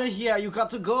 Get out of here! You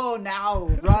got to go now!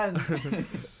 Run!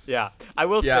 Yeah, I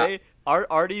will say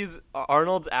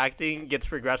Arnold's acting gets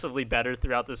progressively better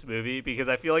throughout this movie because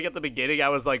I feel like at the beginning I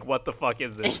was like, "What the fuck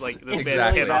is this?" Like this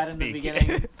man cannot speak. In the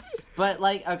beginning. But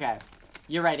okay,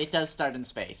 you're right. It does start in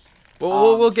space.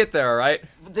 Well, we'll get there, all right?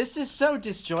 This is so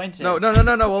disjointed. No.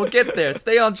 We'll get there.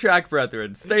 Stay on track,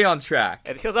 brethren. Stay on track.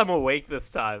 It's because I'm awake this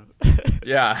time.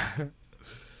 Yeah.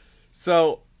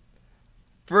 So,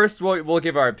 first we'll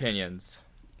give our opinions.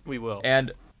 We will.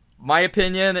 And my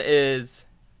opinion is,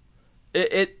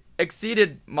 it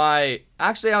exceeded my.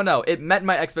 Actually, I don't know. It met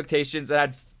my expectations. I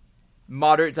had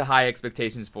moderate to high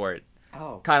expectations for it.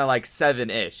 Oh. Kind of like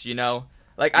 7-ish,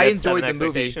 Like I enjoyed the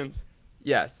movie.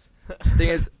 Yes. Thing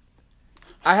is,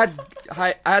 I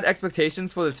had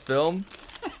expectations for this film.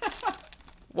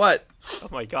 What? Oh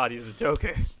my god, he's a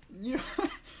Joker. You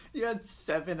had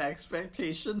 7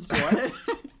 expectations. What?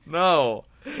 No,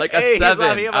 like a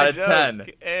 7 out of 10.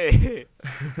 Hey.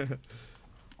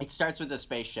 It starts with a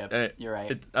spaceship. You're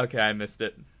right. Okay, I missed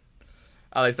it.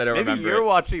 At least I don't remember. Maybe you're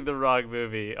watching the wrong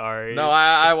movie, Ari. No,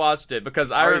 I watched it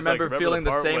because I Ari's remember feeling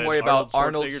the same way about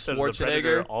Arnold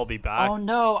Schwarzenegger. I'll be back. Oh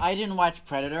no, I didn't watch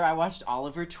Predator. I watched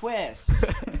Oliver Twist.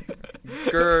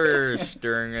 Gersh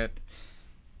during it.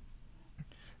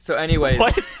 So, anyways.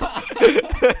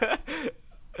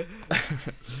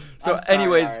 So,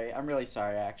 anyways, I'm really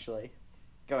sorry. Actually,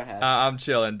 go ahead. I'm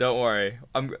chilling. Don't worry.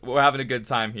 We're having a good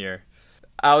time here.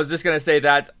 I was just gonna say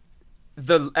that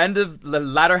the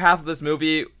latter half of this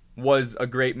movie was a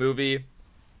great movie.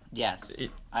 Yes,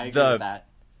 I agree with that.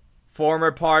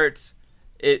 Former part,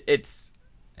 it's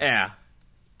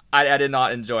I did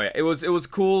not enjoy it. It was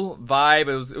cool vibe.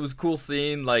 It was cool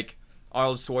seeing like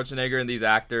Arnold Schwarzenegger and these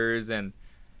actors, and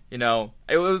it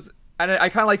was. And I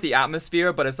kind of like the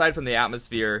atmosphere, but aside from the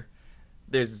atmosphere,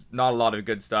 there's not a lot of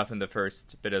good stuff in the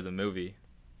first bit of the movie.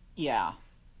 Yeah.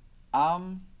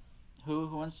 Who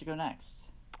wants to go next?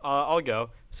 I'll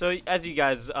go. So as you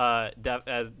guys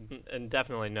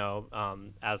definitely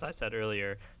know, as I said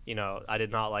earlier, I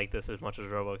did not like this as much as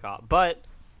RoboCop, but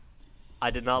I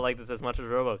did not like this as much as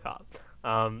RoboCop.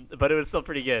 But it was still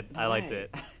pretty good. I liked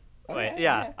it. Okay, Wait,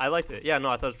 yeah, okay. I liked it. Yeah, no,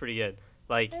 I thought it was pretty good.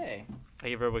 Like, Hey. I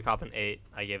gave RoboCop an 8.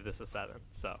 I gave this a 7.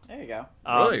 So There you go.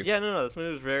 Really? Yeah, no, this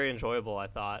movie was very enjoyable. I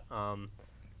thought.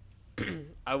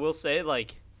 I will say,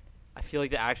 like, I feel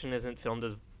like the action isn't filmed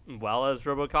as well as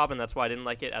RoboCop, and that's why I didn't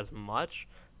like it as much.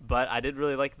 But I did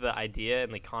really like the idea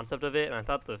and the concept of it, and I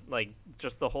thought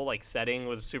just the whole like setting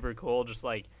was super cool. Just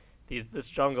like this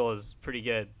jungle is pretty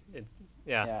good.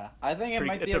 Yeah. I think it Pretty-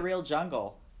 might be it's a a- real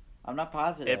jungle. I'm not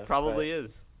positive. It probably but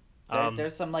is.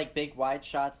 There's some like big wide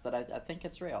shots that I think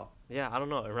it's real. Yeah, I don't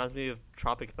know. It reminds me of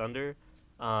Tropic Thunder.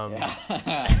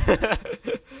 Yeah.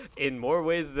 In more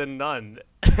ways than none.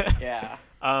 Yeah.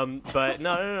 But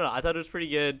no. I thought it was pretty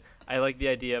good. I like the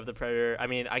idea of the Predator. I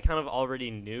mean, I kind of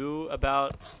already knew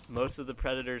about most of the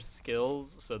Predator's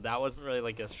skills, so that wasn't really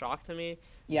like a shock to me.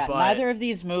 Yeah, but... neither of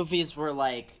these movies were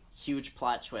like huge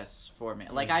plot twists for me.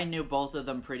 Like I knew both of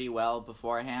them pretty well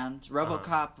beforehand.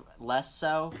 RoboCop less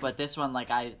so, but this one like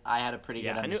I had a pretty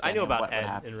good understanding. I knew of about what would Ed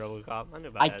happen. in RoboCop. I knew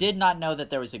about Ed. did not know that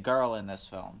there was a girl in this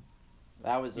film.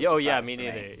 That was a Oh yeah, surprise me for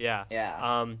neither. Yeah.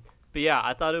 Yeah. But yeah,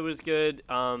 I thought it was good.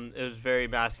 It was very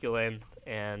masculine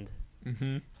and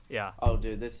yeah. Oh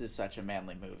dude, this is such a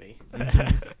manly movie.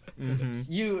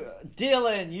 You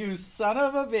Dylan, you son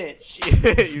of a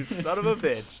bitch. You son of a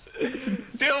bitch.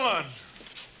 Dylan!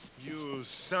 You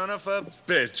son of a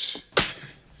bitch.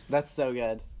 That's so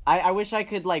good. I wish I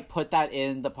could like put that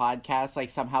in the podcast, like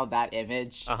somehow that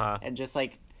image, and just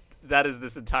like that is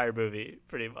this entire movie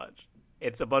pretty much.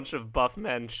 It's a bunch of buff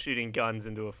men shooting guns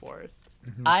into a forest.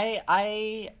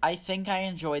 I think I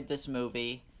enjoyed this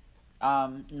movie.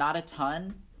 Not a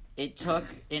ton. It took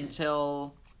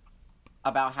until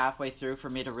about halfway through for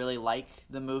me to really like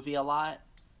the movie a lot.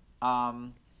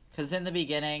 Because in the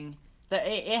beginning,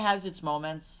 it has its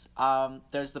moments.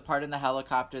 There's the part in the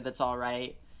helicopter that's all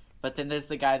right, but then there's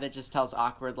the guy that just tells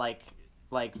awkward like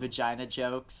vagina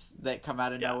jokes that come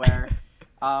out of nowhere.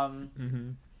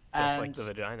 Just like the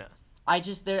vagina.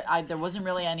 There wasn't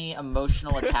really any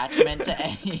emotional attachment to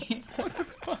any. What the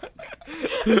fuck?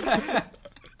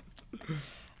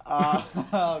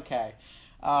 Okay.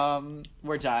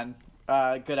 We're done.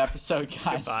 Good episode,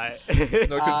 guys. Goodbye.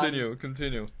 No,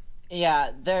 continue.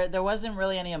 Yeah, there wasn't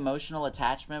really any emotional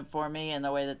attachment for me in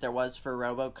the way that there was for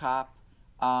RoboCop.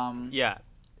 Yeah.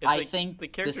 I think the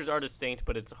characters are distinct,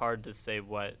 but it's hard to say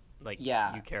what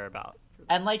you care about.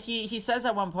 And like he says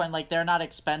at one point, like they're not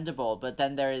expendable, but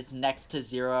then there is next to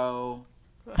zero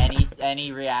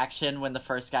any reaction when the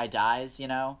first guy dies, you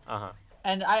know?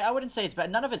 And I wouldn't say it's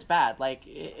bad. None of it's bad. Like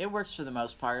it works for the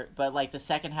most part, but like the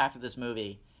second half of this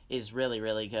movie is really,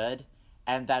 really good.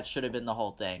 And that should have been the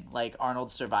whole thing. Like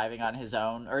Arnold surviving on his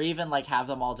own, or even like have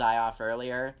them all die off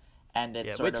earlier. And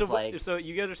it's So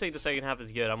you guys are saying the second half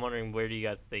is good. I'm wondering, where do you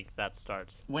guys think that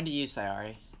starts? When do you say,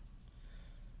 Ari?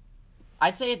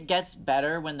 I'd say it gets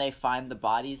better when they find the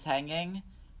bodies hanging,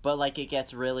 but like it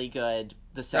gets really good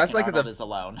the second Arnold is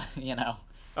alone, you know.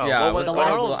 Oh, yeah, well, when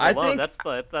Arnold's alone, that's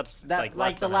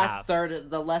like the last third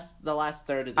of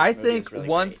this I movie think is really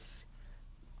once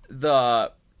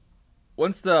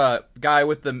the guy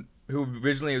with who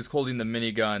originally was holding the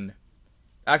minigun,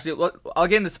 actually, I'll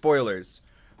get into spoilers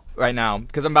right now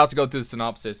because I'm about to go through the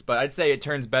synopsis, but I'd say it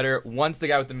turns better once the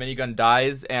guy with the minigun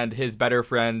dies and his better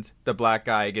friend, the black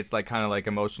guy, gets like kind of like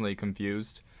emotionally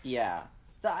confused. Yeah,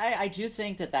 I do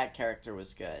think that character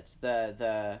was good.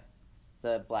 The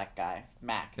black guy,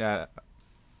 Mac. Yeah,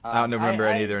 I don't remember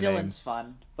any of their Dylan's names.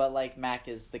 fun, but like Mac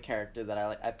is the character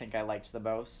that I think I liked the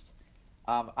most.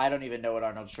 I don't even know what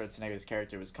Arnold Schwarzenegger's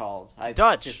character was called. I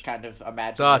just kind of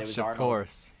imagined that it was Arnold. Of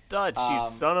course. Dutch, you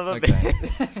son of a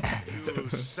bitch. You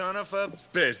son of a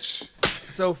bitch.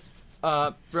 So,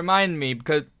 remind me,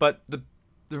 but the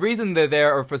reason they're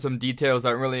there are for some details that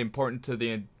are really important to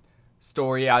the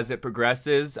story as it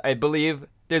progresses. I believe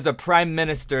there's a prime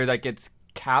minister that gets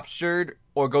captured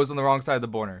or goes on the wrong side of the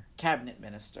border. Cabinet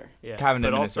minister. Yeah,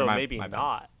 Cabinet but minister, also my maybe bad.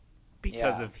 not,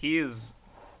 because if he's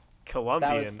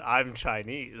Colombian, I'm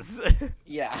Chinese.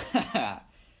 Yeah.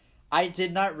 I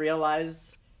did not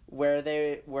realize where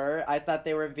they were. I thought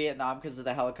they were in Vietnam because of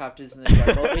the helicopters in the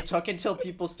jungle. It took until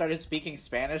people started speaking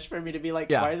Spanish for me to be like,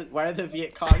 why are the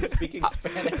Viet Cong speaking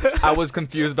Spanish? I was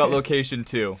confused about location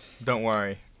too. Don't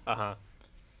worry.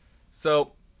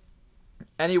 So,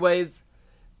 anyways,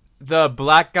 the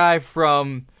black guy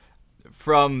from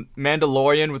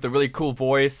Mandalorian with the really cool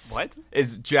voice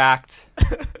is jacked.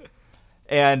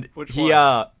 And Which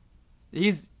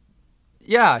he's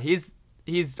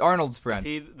Arnold's friend. Is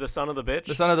he the son of the bitch?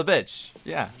 The son of the bitch.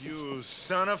 Yeah. You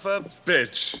son of a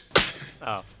bitch.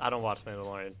 Oh, I don't watch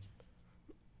Mandalorian.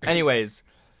 Anyways,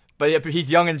 but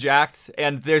he's young and jacked,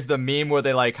 and there's the meme where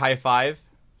they like high five.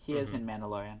 He is in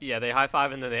Mandalorian. Yeah, they high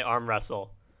five and then they arm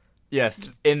wrestle.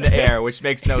 Yes, in the air, which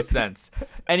makes no sense.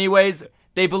 Anyways,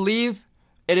 they believe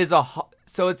it is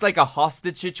so it's like a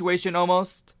hostage situation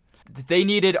almost. They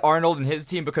needed Arnold and his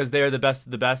team because they are the best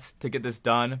of the best to get this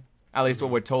done. At least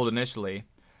what we're told initially.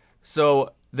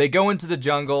 So they go into the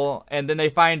jungle and then they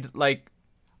find like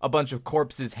a bunch of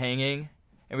corpses hanging.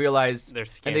 and realize, They're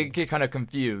and they skinned. get kind of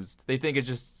confused. They think it's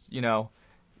just,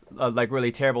 like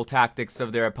really terrible tactics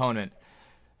of their opponent.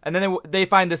 And then they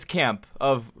find this camp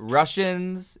of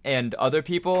Russians and other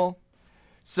people.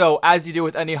 So, as you do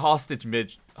with any hostage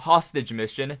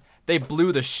mission, they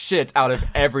blew the shit out of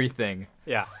everything.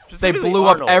 Yeah. Just They literally blew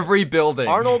Arnold. up every building.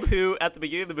 Arnold, who at the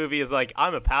beginning of the movie is like,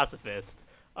 I'm a pacifist.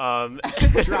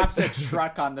 Drops a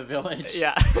truck on the village.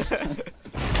 Yeah.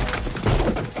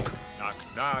 Knock,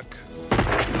 knock.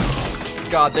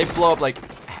 God, they blow up like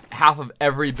half of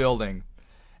every building.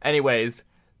 Anyways,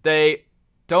 they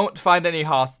don't find any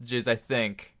hostages, I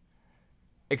think.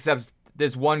 Except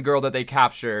there's one girl that they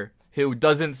capture who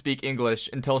doesn't speak English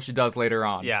until she does later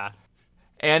on. Yeah.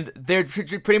 And they're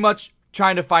pretty much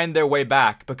trying to find their way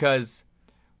back because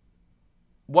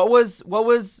what was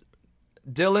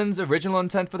Dylan's original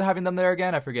intent for having them there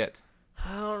again? I forget.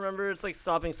 I don't remember. It's like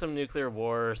stopping some nuclear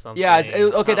war or something. Yeah,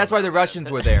 okay, that's why the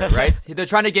Russians were there, right? They're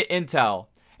trying to get intel.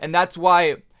 And that's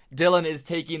why Dylan is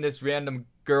taking this random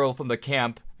girl from the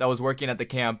camp that was working at the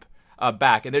camp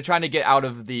back. And they're trying to get out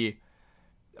of the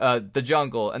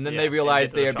jungle. And then they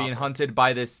realize they are being hunted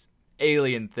by this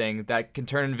alien thing that can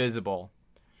turn invisible.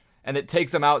 And it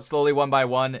takes them out slowly one by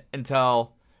one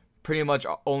until pretty much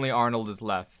only Arnold is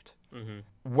left. Mm-hmm.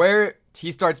 Where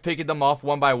he starts picking them off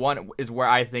one by one is where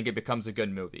I think it becomes a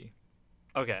good movie.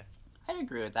 Okay. I'd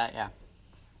agree with that, yeah.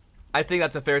 I think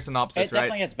that's a fair synopsis, It right?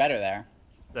 definitely gets better there.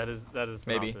 That is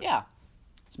maybe. synopsis. Yeah.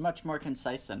 It's much more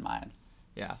concise than mine.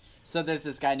 Yeah. So there's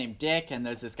this guy named Dick, and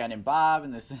there's this guy named Bob,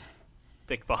 and there's...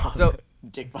 Dick Bob. So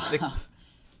Dick Bob.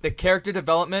 the character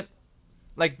development,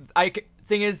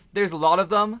 thing is, there's a lot of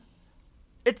them.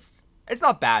 It's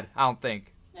not bad, I don't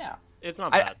think. Yeah. It's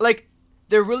not bad.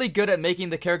 They're really good at making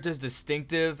the characters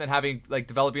distinctive and having,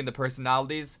 developing the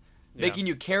personalities, making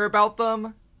you care about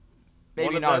them.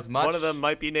 Maybe not as much. One of them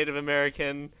might be Native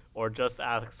American or just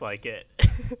acts like it.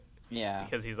 Yeah.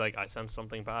 Because he's like, I sense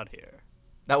something bad here.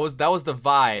 That was the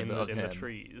vibe of in him. the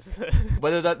trees.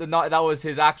 Whether that was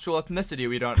his actual ethnicity,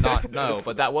 we don't not know,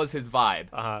 but that was his vibe.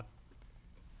 Uh-huh.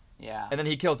 Yeah. And then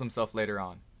he kills himself later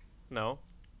on. No.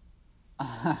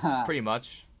 Pretty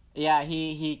much. Yeah,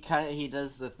 he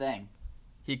does the thing.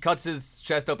 He cuts his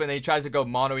chest open and he tries to go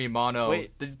mano a mano.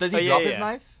 Wait. Does he drop his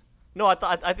knife? No, I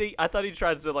thought he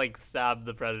tried to stab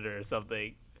the Predator or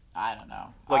something. I don't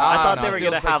know. I thought they were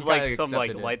Feels gonna have he kinda some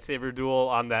accepted it. lightsaber duel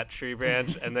on that tree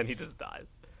branch, and then he just dies.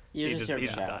 You just hear he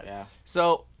me shout, yeah.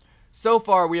 So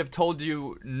far we have told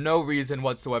you no reason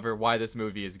whatsoever why this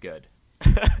movie is good.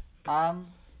 So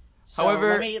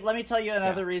However, let me tell you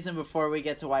another reason before we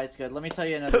get to why it's good. Let me tell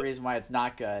you another reason why it's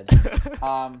not good.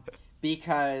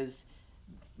 Because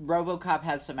RoboCop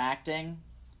has some acting.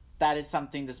 That is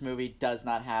something this movie does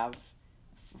not have,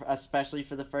 especially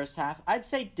for the first half. I'd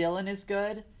say Dylan is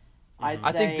good. I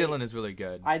think Dylan is really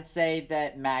good. I'd say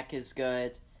that Mac is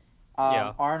good.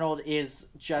 Yeah. Arnold is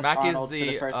just Mac Arnold is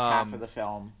for the first half of the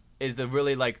film. Is a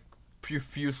really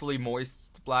profusely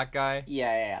moist black guy.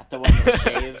 Yeah. The one that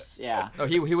shaves. Yeah. Oh,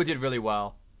 he did really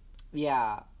well.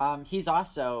 Yeah. He's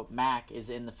also Mac is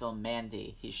in the film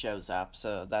Mandy. He shows up,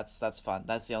 so that's fun.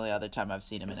 That's the only other time I've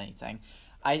seen him in anything.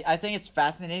 I think it's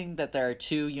fascinating that there are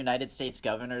two United States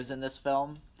governors in this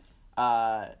film.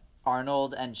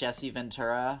 Arnold and Jesse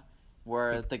Ventura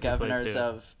were the governors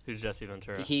of. Who's Jesse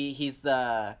Ventura? He's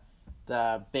the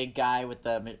big guy with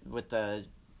the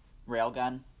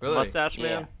railgun. Really? Mustache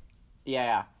man.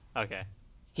 Yeah. Okay.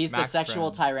 He's Mac's the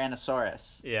sexual friend.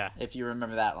 Tyrannosaurus. Yeah. If you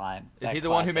remember that line. Is That he the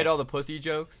one who classic. made all the pussy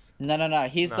jokes? No.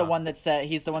 He's the No. one that said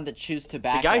he's the one that chews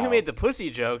tobacco. The guy who made the pussy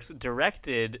jokes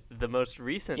directed the most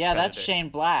recent. Yeah, that's Predator. Shane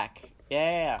Black.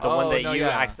 Yeah. The one that you yeah.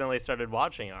 accidentally started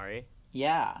watching, Ari.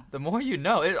 Yeah. The more you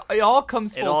know, it all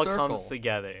comes full It all circle. comes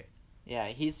together.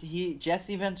 Yeah,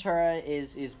 Jesse Ventura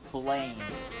is Blaine.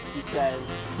 He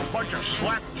says, Bunch of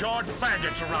slap-jawed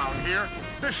faggots around here.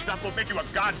 This stuff will make you a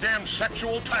goddamn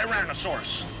sexual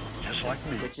tyrannosaurus. Just like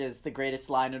me. which is the greatest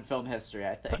line in film history,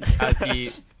 I think. As he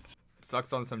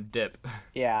sucks on some dip.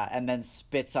 Yeah, and then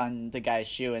spits on the guy's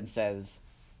shoe and says,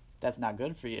 "That's not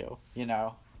good for you." You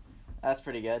know, that's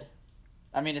pretty good.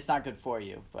 I mean, it's not good for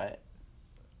you, but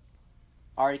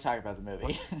already talked about the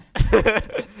movie.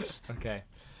 Okay.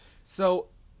 So,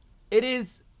 it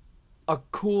is a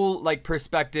cool,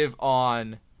 perspective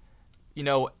on,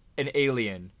 an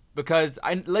alien. Because,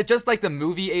 just like the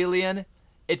movie Alien,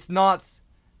 it's not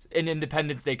an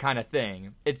Independence Day kind of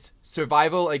thing. It's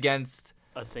survival against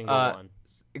A single one.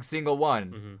 A single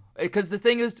one. Mm-hmm. Because the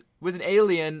thing is, with an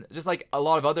alien, just like a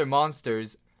lot of other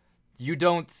monsters, you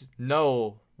don't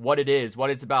know what it is, what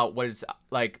it's about, what its,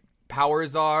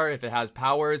 powers are, if it has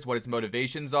powers, what its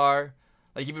motivations are,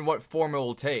 even what form it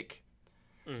will take.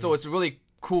 Mm-hmm. So it's really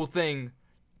cool thing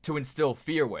to instill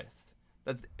fear with.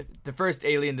 That's the first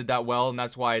Alien did that well, and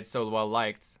that's why it's so well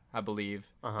liked, I believe.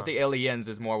 I think Aliens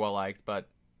is more well liked, but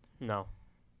no.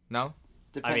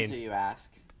 Depends who you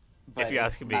ask. But if you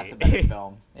ask me, not the better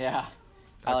film. Yeah,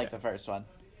 I like the first one.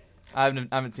 I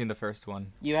haven't seen the first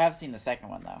one. You have seen the second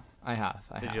one though. I have.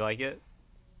 Did you like it?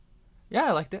 Yeah,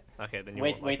 I liked it. Okay, then you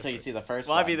wait till you see the first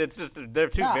one. one. Well, I mean, it's just they're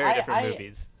two very different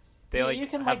movies. They you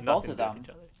can like both of them.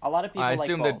 A lot of people. I like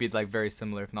assume both. they'd be like very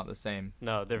similar, if not the same.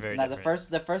 No, they're very different.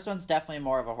 The first one's definitely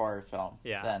more of a horror film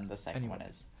than the second one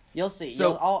is. You'll see.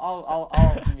 So,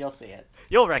 you'll see it.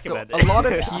 You'll recommend it. A lot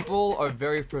of people are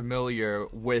very familiar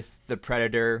with the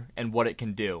Predator and what it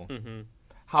can do.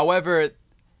 However,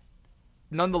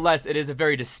 nonetheless, it is a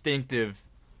very distinctive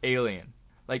alien.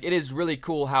 Like, it is really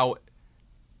cool how,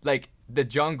 like, the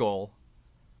jungle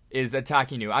is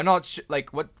attacking you. I'm not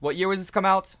like, what year was this come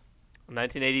out?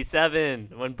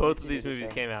 1987, when both of these movies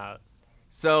came out.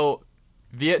 So,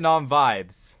 Vietnam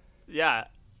vibes. Yeah.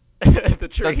 The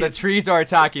trees. The trees are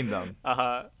attacking them.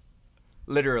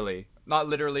 Literally. Not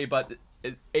literally, but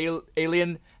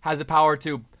Alien has the power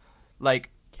to, like,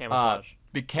 camouflage.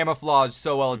 Be camouflaged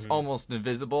so well it's almost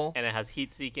invisible. And it has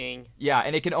heat seeking. Yeah,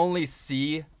 and it can only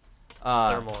see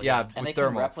thermal. Yeah, and it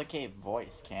thermal. can replicate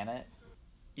voice, can it?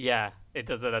 Yeah, it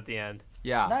does that at the end.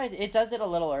 Yeah. No, it does it a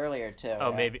little earlier too.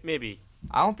 Oh, right? maybe.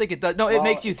 I don't think it does. No, it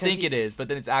makes you think it is, but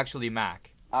then it's actually Mac.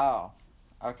 Oh.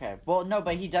 Okay. Well, no,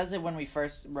 but he does it when we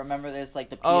first remember this, like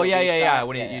the POV Oh yeah. shot.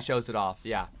 When he shows it off,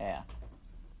 yeah. Yeah.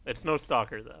 It's no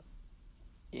stalker though.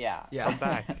 Yeah. Yeah. Come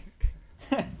back.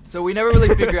 So we never really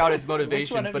figure out its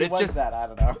motivations, Which one of but you it was just that? I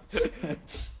don't know.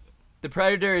 The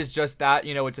Predator is just that,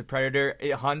 you know, it's a predator.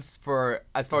 It hunts for,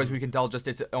 as far as we can tell, just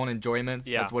its own enjoyments.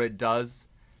 Yeah. That's what it does.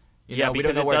 You Yeah, know, we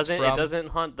because don't know where it's it from. doesn't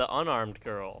hunt the unarmed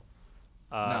girl.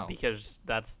 No. Because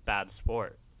that's bad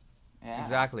sport. Yeah.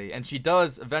 Exactly. And she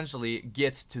does eventually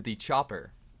get to the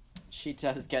chopper. She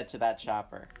does get to that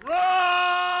chopper.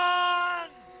 Run!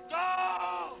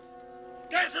 Go!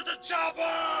 Get to the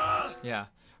chopper! Yeah.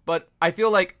 But I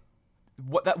feel like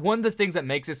one of the things that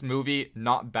makes this movie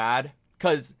not bad,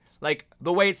 because, like,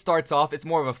 the way it starts off, it's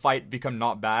more of a fight become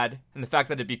not bad, and the fact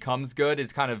that it becomes good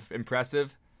is kind of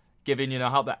impressive, given, you know,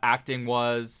 how the acting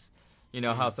was, you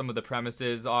know, how some of the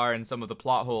premises are and some of the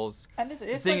plot holes. And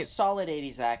it's like solid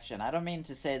 80s action. I don't mean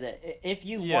to say that if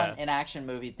you want an action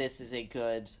movie, this is a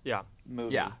good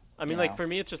movie. Yeah. I mean, like, for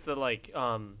me, it's just that, like,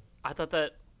 I thought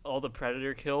that all the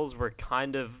Predator kills were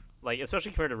kind of, like,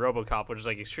 especially compared to RoboCop, which is,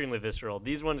 like, extremely visceral.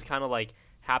 These ones kind of, like,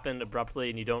 happen abruptly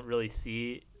and you don't really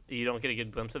see, you don't get a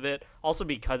good glimpse of it. Also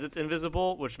because it's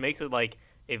invisible, which makes it, like,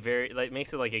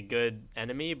 makes it, like, a good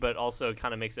enemy, but also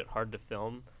kind of makes it hard to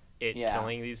film it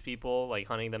killing these people, like,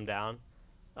 hunting them down.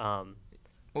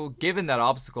 Well, given that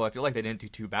obstacle, I feel like they didn't do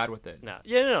too bad with it. No,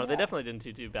 they definitely didn't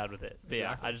do too bad with it.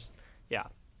 But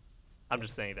I'm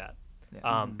just saying that.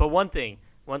 Yeah. But one thing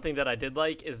that I did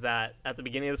like is that at the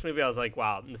beginning of this movie, I was like,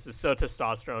 wow, this is so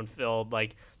testosterone filled,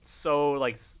 like, so,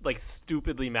 like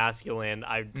stupidly masculine.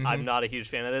 I'm not a huge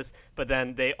fan of this, but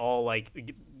then they all,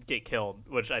 like, get killed,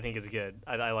 which I think is good.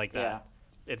 I like that. Yeah.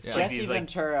 It's Jesse like these,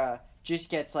 Ventura just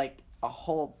gets, like, a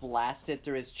hole blasted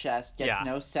through his chest, gets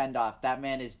no send-off. That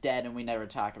man is dead, and we never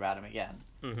talk about him again.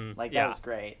 Like, that was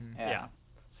great. Yeah.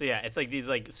 So, yeah, it's like these,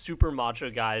 like, super macho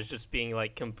guys just being,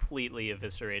 like, completely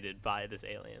eviscerated by this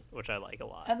alien, which I like a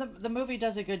lot. And the movie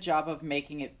does a good job of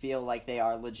making it feel like they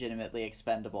are legitimately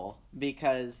expendable,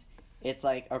 because it's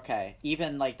like, okay,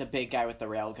 even, like, the big guy with the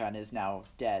railgun is now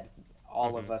dead.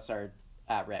 All of us are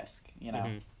at risk, you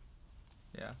know?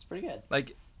 Yeah. It's pretty good.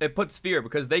 Like, it puts fear,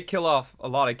 because they kill off a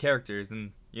lot of characters,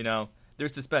 and, you know,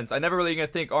 there's suspense. I never really gonna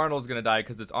think Arnold's gonna die,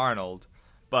 because it's Arnold.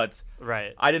 But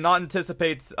I did not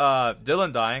anticipate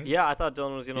Dylan dying. Yeah, I thought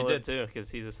Dylan was going to live too,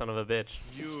 because he's a son of a bitch.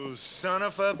 You son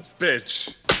of a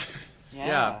bitch.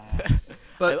 Yeah.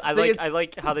 But I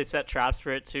like how they set traps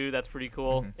for it too. That's pretty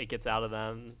cool. It gets out of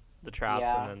them, the traps,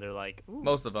 and then they're like... Ooh.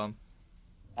 Most of them.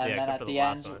 And then at the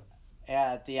end,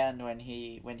 at the end when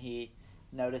he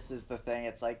notices the thing,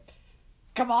 it's like,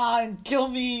 come on, kill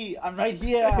me, I'm right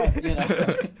here, you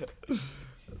know?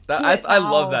 I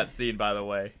love that scene, by the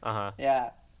way.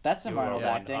 Yeah. That's some Arnold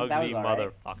acting. Ugly that was all right.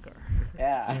 motherfucker.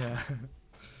 Yeah.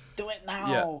 Do it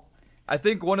now. Yeah. I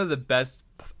think one of the best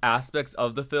aspects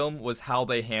of the film was how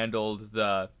they handled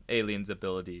the aliens'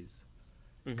 abilities.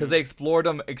 Because they explored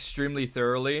them extremely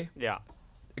thoroughly. Yeah.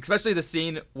 Especially the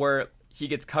scene where he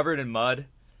gets covered in mud.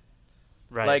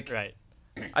 Right.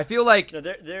 I feel like... No,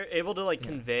 they're able to, like,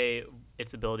 convey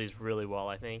its abilities really well,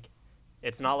 I think.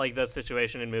 It's not like the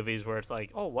situation in movies where it's like,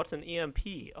 oh, what's an EMP?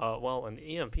 Well, an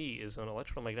EMP is an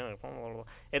electromagnetic. Blah, blah, blah.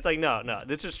 It's like, no.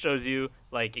 This just shows you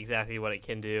like exactly what it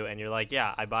can do, and you're like,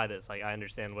 yeah, I buy this. Like, I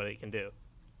understand what it can do.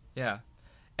 Yeah,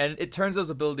 and it turns those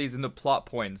abilities into plot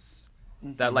points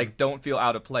that like don't feel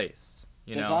out of place.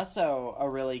 There's also a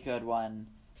really good one.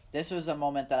 This was a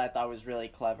moment that I thought was really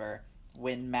clever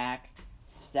when Mac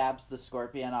stabs the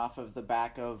scorpion off of the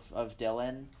back of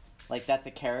Dylan. Like, that's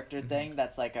a character thing.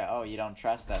 That's like oh, you don't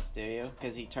trust us, do you?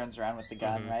 Because he turns around with the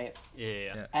gun, right?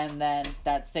 Yeah. And then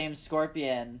that same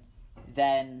scorpion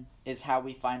then is how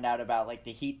we find out about, like,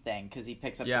 the heat thing. Because he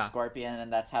picks up the scorpion,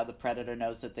 and that's how the Predator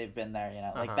knows that they've been there, you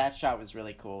know? Like, that shot was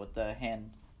really cool with the hand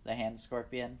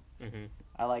scorpion.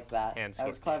 I like that. That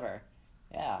was clever.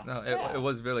 Yeah. No, it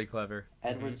was really clever.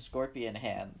 Edward Scorpion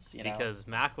hands, you know? Because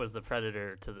Mac was the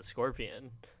predator to the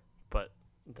scorpion, but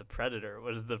the Predator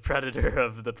was the predator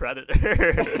of the Predator.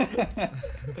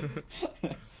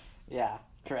 Yeah,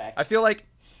 correct. I feel like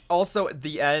also at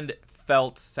the end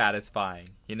felt satisfying,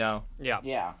 you know?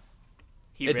 Yeah.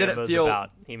 It didn't feel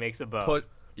he makes a bow.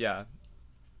 Yeah,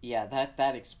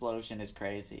 that explosion is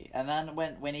crazy. And then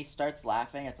when he starts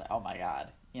laughing, it's like, oh my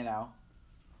god, you know?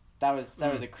 That was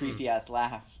a creepy ass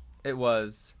laugh. It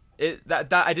was.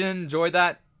 That I didn't enjoy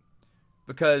that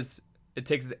because it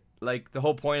takes, like, the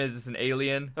whole point is it's an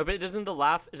alien. Oh, but doesn't the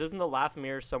laugh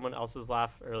mirror someone else's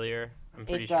laugh earlier? I'm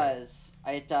pretty sure.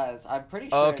 It does. I'm pretty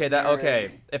sure.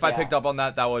 Okay. If I picked up on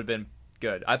that, that would have been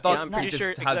good. I thought. Yeah, I'm pretty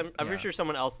sure. I'm pretty sure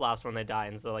someone else laughs when they die,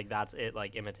 and so like that's it,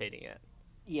 like imitating it.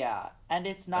 Yeah, and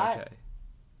it's not. Okay.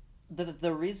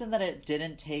 The reason that it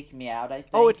didn't take me out, I think.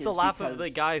 Oh, it's the laugh of the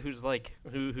guy who's like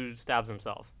who stabs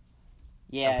himself.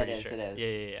 Yeah, it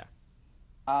is.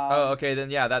 Yeah. Okay.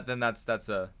 Then that's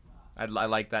a. I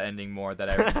like that ending more. That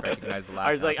I recognize the laugh.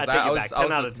 I was like, I take it back.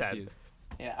 10 out of 10. Confused.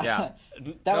 Yeah.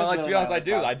 That was really to be honest,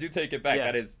 I do take it back.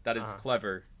 Yeah. That is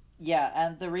clever. Yeah,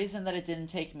 and the reason that it didn't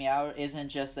take me out isn't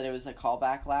just that it was a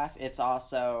callback laugh. It's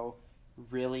also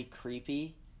really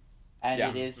creepy, and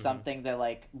it is something that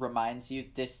like reminds you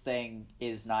this thing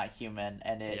is not human,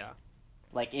 and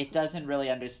it doesn't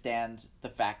really understand the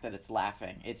fact that it's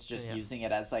laughing. It's just using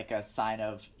it as like a sign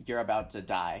of you're about to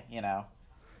die, you know.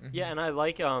 Yeah, and I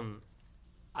like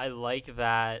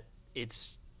that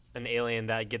it's an alien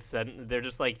that gets sent. They're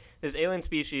just like this alien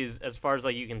species, as far as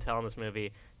like you can tell in this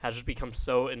movie, has just become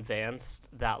so advanced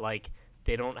that like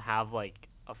they don't have like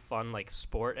a fun like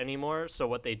sport anymore. So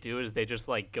what they do is they just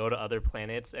like go to other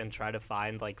planets and try to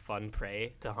find like fun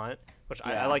prey to hunt. Which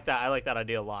I like that. I like that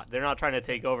idea a lot. They're not trying to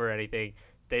take over anything.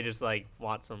 They just like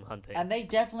want some hunting. And they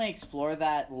definitely explore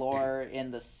that lore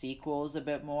in the sequels a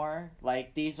bit more.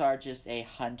 Like these are just a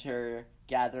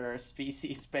hunter-gatherer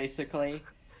species basically,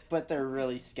 but they're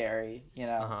really scary, you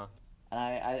know. And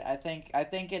I think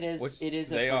it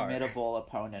is a formidable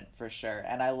opponent for sure.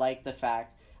 And I like the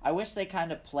fact. I wish they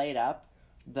kind of played up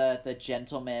the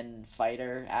gentleman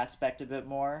fighter aspect a bit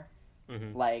more.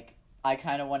 Like I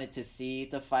kind of wanted to see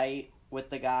the fight with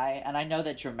the guy, and I know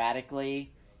that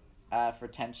dramatically. For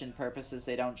tension purposes,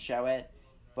 they don't show it,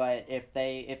 but if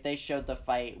they showed the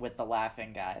fight with the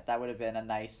laughing guy, that would have been a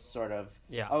nice sort of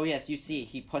oh yes, you see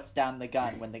he puts down the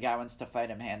gun when the guy wants to fight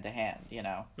him hand to hand, you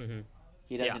know.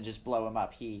 He doesn't just blow him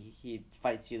up. He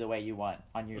fights you the way you want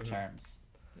on your terms.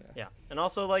 Yeah, and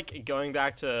also like going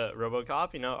back to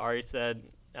RoboCop, you know, Ari said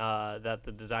that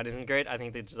the design isn't great. I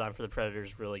think the design for the Predator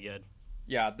is really good.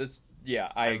 I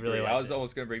agree. Really I was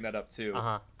almost gonna bring that up too.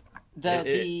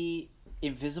 The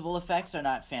invisible effects are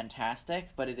not fantastic,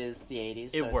 but it is the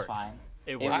 80s, so it's fine.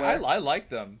 It works. I like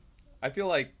them. I feel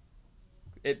like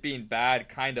it being bad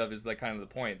kind of is like kind of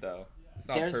the point, though. It's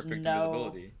not perfect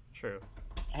invisibility. True.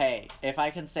 Hey, if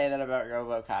I can say that about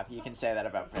RoboCop, you can say that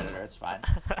about Predator. It's fine.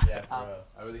 Yeah, for real.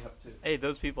 I really hope to. Hey,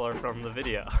 those people are from the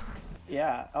video.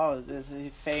 Yeah. Oh, this is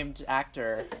a famed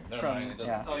actor.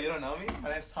 Oh, you don't know me? My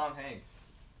name's Tom Hanks.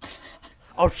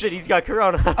 Oh shit, he's got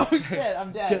corona. Oh shit,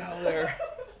 I'm dead. Get out of there.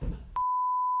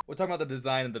 We're talking about the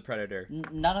design of the Predator.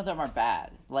 None of them are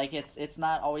bad. Like it's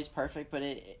not always perfect, but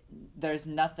there's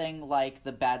nothing like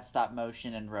the bad stop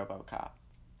motion in RoboCop.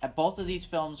 And both of these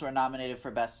films were nominated for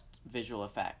best visual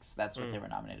effects. That's what they were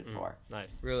nominated for.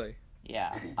 Nice. Really?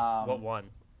 Yeah. What won?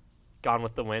 Gone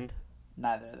with the Wind?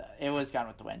 Neither of that. It was Gone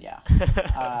with the Wind.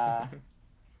 Yeah.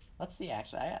 Let's see.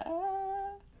 Actually,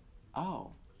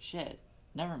 oh shit.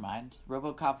 Never mind.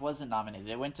 RoboCop wasn't nominated.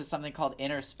 It went to something called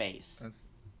Inner Space.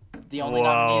 The only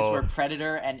nominees were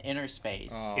Predator and Inner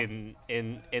Space. Oh.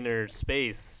 In Inner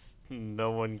Space,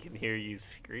 no one can hear you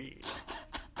scream.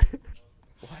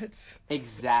 What?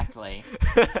 Exactly.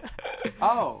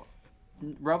 Oh,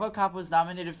 RoboCop was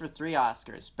nominated for 3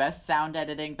 Oscars: Best Sound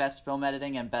Editing, Best Film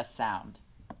Editing, and Best Sound.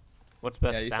 What's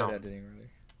best Yeah, you sound? said editing really.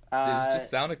 It just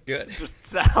sounded good. Just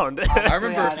sound. I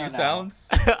remember a few sounds.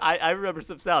 I remember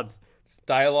some sounds. Just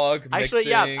dialogue, Actually,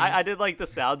 mixing. yeah, I did like the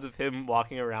sounds of him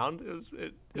walking around. It was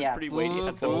pretty weighty. It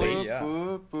had some bass.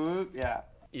 Boop, boop, yeah.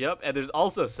 Yep, and there's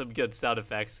also some good sound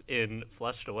effects in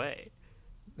Flushed Away.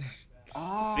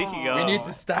 Speaking of, we need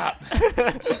to stop.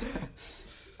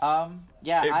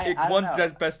 Yeah, It I won don't know.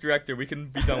 Best Director. We can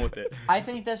be done with it. I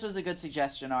think this was a good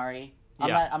suggestion, Ari. I'm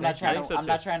Yeah, not I trying think to. so I'm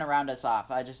not too. trying to round us off.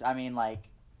 I just Oh, wanted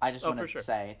for to sure.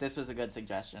 say this was a good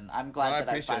suggestion. I'm glad I that I've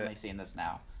appreciate finally it. seen this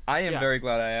now. I am Yeah. very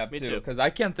glad I have Me too, too. because I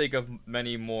can't think of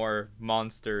many more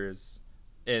monsters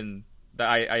in that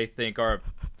I think are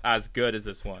as good as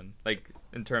this one. Like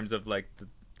in terms of like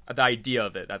the idea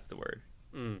of it. That's the word.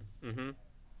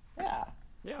 Yeah.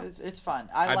 Yeah. It's fun.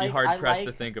 I'd be hard pressed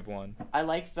to think of one. I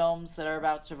like films that are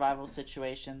about survival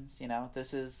situations. You know,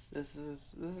 this is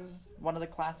one of the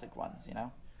classic ones. You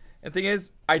know. And the thing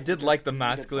is, I This is a did good- like the this is a good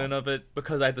masculine film. of it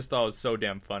because I just thought it was so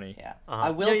damn funny. Yeah. Uh-huh. I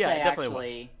will Yeah, say it definitely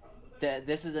actually that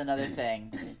this is another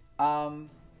thing.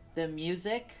 The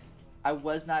music I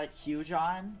was not huge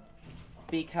on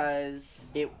because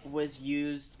it was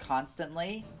used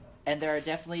constantly, and there are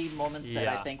definitely moments that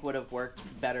I Yeah. think would have worked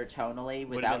better tonally Would've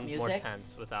without been music. more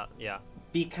tense without. Yeah.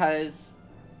 Because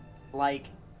like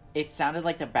it sounded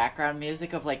like the background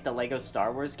music of like the Lego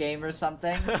Star Wars game or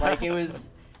something. Like it was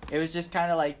just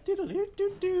kind of like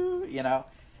doo-doo-doo-doo-doo, you know.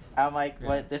 I'm like,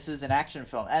 what? This is an action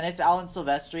film, and it's Alan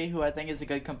Silvestri, who I think is a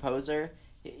good composer.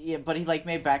 Yeah, but he like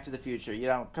made Back to the Future. You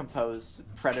don't compose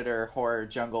Predator horror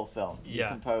jungle film. You Yeah,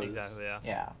 compose exactly,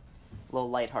 yeah. little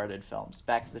lighthearted films.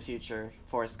 Back to the Future,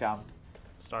 Forrest Gump,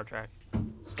 Star Trek.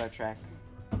 Star Trek,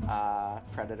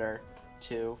 Predator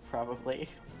 2 probably.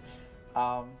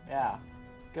 Yeah,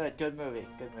 good movie.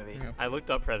 I looked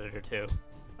up Predator 2.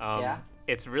 Yeah?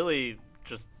 It's really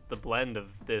just the blend of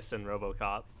this and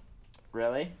RoboCop.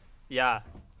 Really? Yeah.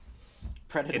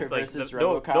 Predator It's like versus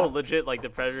no, RoboCop. no, legit. Like the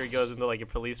Predator goes into like a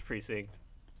police precinct.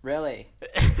 Really?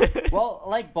 Well,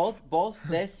 like both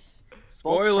this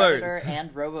Spoilers. both Predator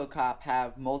and RoboCop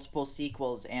have multiple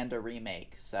sequels and a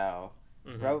remake. So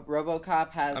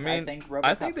RoboCop has I think RoboCop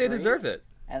I think they 3, deserve it.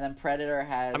 and then Predator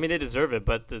has I mean, they deserve it,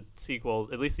 but the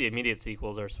sequels, at least the immediate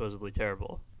sequels, are supposedly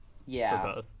terrible yeah.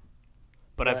 for both.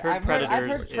 But I've heard Predator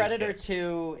is good.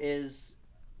 2 is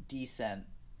decent.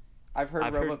 I've heard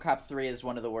I've heard- RoboCop 3 is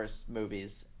one of the worst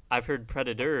movies. I've heard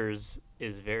Predators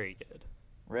is very good.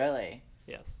 Really?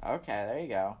 Yes. Okay, there you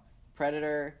go.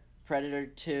 Predator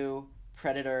 2,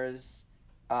 Predators,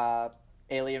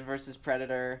 Alien vs.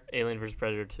 Predator, Alien vs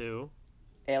Predator 2.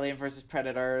 Alien vs.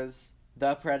 Predators,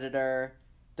 The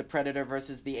Predator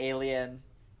versus the Alien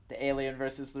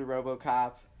versus the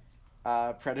RoboCop,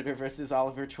 Predator versus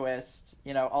Oliver Twist.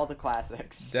 You know, all the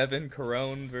classics. Devin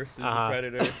Corone versus the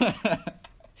Predator.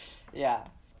 Yeah,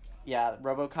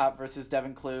 RoboCop versus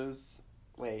Devin Clues.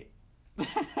 Wait.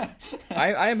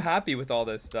 I am happy with all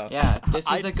this stuff. Yeah, this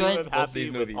I was a too good. am happy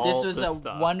these with movies. all This was this a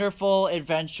stuff. wonderful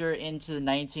adventure into the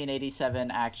 1987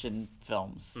 action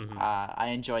films. I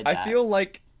enjoyed that. I feel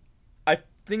like,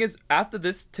 thing is, after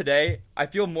this today, I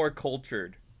feel more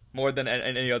cultured, more than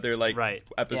any other like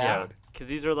episode. Because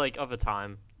these are like of a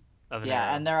time. Of an era.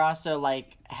 and they're also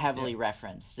like heavily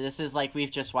referenced. This is like we've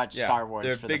just watched Star Wars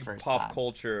they're for big the first pop time.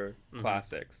 culture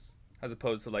classics, as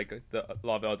opposed to like a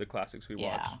lot of other classics we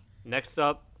watch. Next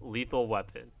up, Lethal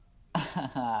Weapon.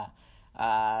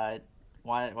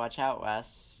 Watch out,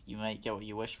 Wes. You might get what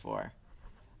you wish for.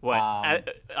 What? I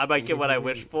might get what I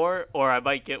wish for, or I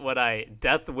might get what I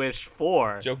death wish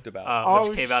for. Joked about.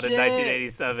 Which came out in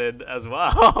 1987 as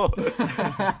well.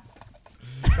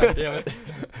 God damn it.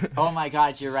 Oh my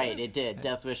God, you're right. It did.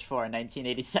 Death Wish 4,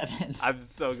 1987. I'm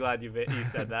so glad you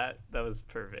said that. That was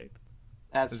perfect.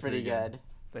 That's pretty good.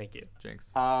 Thank you.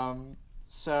 Jinx.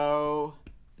 So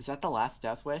is that the last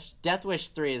Death Wish? Death Wish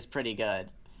 3 is pretty good.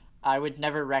 I would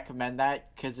never recommend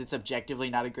that because it's objectively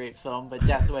not a great film, but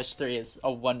Death Wish 3 is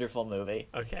a wonderful movie.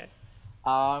 Okay.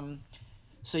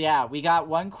 So yeah, we got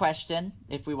one question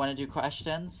if we want to do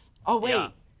questions. Oh wait, Yeah.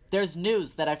 there's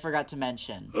news that I forgot to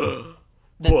mention.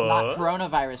 That's not What?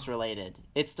 coronavirus related.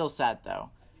 It's still sad though.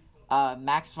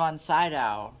 Max von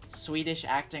Sydow, Swedish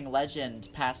acting legend,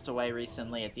 passed away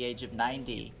recently at the age of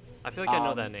 90. I feel like I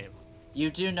know that name. You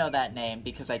do know that name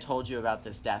because I told you about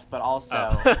this death, but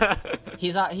also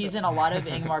he's in a lot of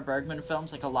Ingmar Bergman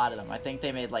films, like a lot of them. I think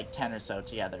they made like 10 or so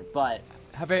together. But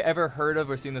have I ever heard of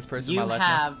or seen this person You in my life?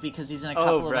 now? have, because he's in a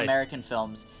couple of right. American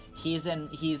films. He's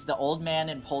the old man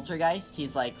in Poltergeist.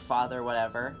 He's like father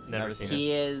whatever. Never seen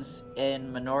He is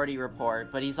in Minority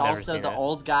Report, but he's Never also seen the it.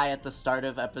 old guy at the start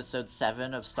of episode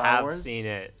 7 of Star Have Wars. seen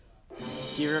it.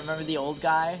 Do you remember the old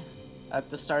guy at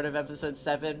the start of episode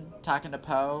 7 talking to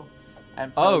Poe?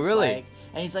 And Oh, Poe's really? like,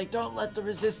 and he's like, "Don't let the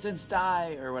Resistance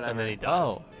die," or whatever. And then he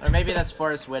does. Oh. Or maybe that's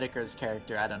Forrest Whitaker's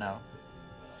character. I don't know.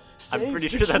 I'm Save pretty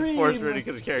the sure that's Forrest dream.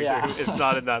 Whitaker's character Yeah. who is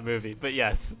not in that movie, but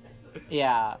yes.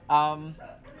 Yeah.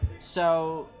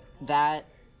 So that,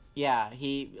 yeah,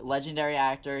 he legendary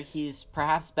actor. He's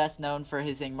perhaps best known for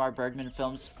his Ingmar Bergman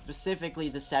films, specifically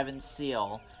The Seventh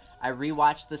Seal. I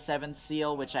rewatched The Seventh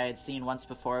Seal, which I had seen once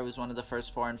before. It was one of the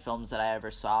first foreign films that I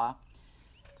ever saw.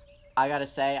 I gotta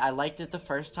say, I liked it the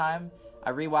first time.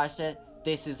 I rewatched it.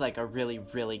 This is like a really,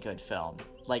 really good film.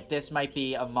 Like, this might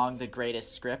be among the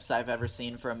greatest scripts I've ever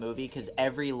seen for a movie, because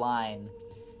every line,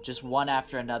 just one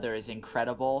after another, is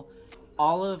incredible.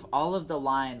 All of the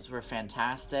lines were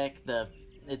fantastic.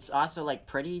 It's also like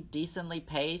pretty decently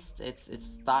paced. It's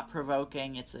thought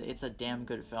provoking. It's a damn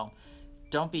good film.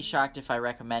 Don't be shocked if I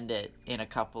recommend it in a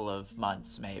couple of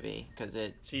months, maybe, because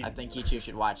I think you two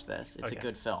should watch this. It's a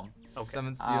good film. Okay.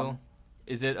 Seventh Seal.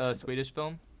 Is it a Swedish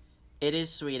film? It is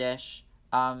Swedish.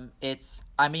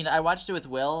 I watched it with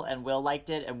Will, and Will liked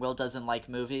it, and Will doesn't like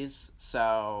movies,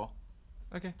 so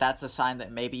Okay. that's a sign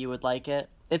that maybe you would like it.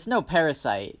 It's no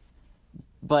Parasite,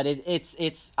 but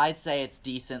it's I'd say it's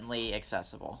decently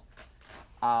accessible.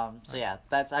 So yeah,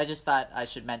 I just thought I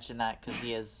should mention that because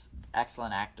he is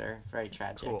excellent actor, very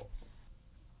tragic. Cool.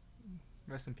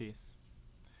 Rest in peace.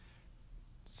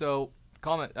 So,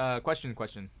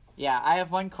 question. Yeah, I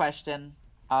have one question.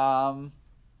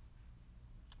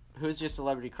 Who's your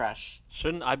celebrity crush?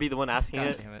 Shouldn't I be the one asking God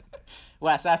it? damn it.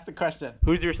 Wes, ask the question.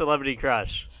 Who's your celebrity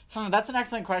crush? That's an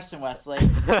excellent question, Wesley.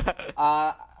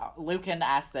 Lucan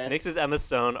asked this. Nick's is Emma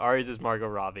Stone. Ari's is Margot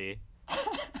Robbie.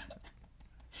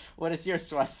 What is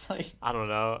yours, Wesley? I don't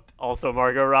know. Also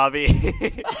Margot Robbie. Yeah,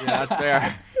 that's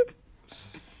fair.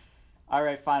 All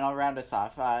right, fine. I'll round us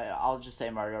off. I'll just say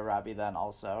Margot Robbie then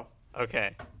also.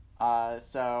 Okay.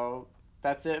 So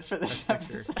that's it for this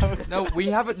episode. No, we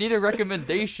need a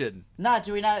recommendation. Nah,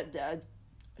 do we not?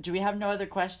 Do we have no other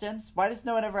questions? Why does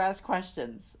no one ever ask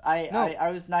questions? I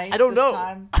was nice. I don't this know.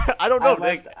 Time. I don't know,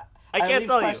 left- Nick. I can't leave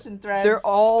tell you. question threads. They're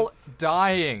all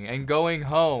dying and going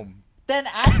home. Then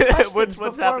ask questions What's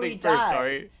before happening we first, die.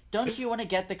 Ari? Don't you want to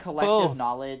get the collective Both.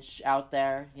 knowledge out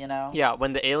there? You know. Yeah,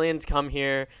 when the aliens come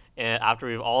here and after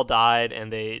we've all died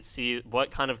and they see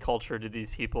what kind of culture do these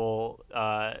people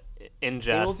ingest.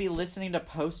 They will be listening to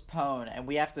Postpone, and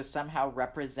we have to somehow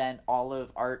represent all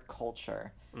of art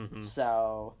culture. Mm-hmm.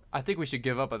 So, I think we should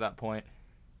give up at that point.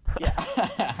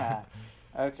 yeah.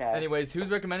 Okay. Anyways, who's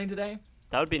recommending today?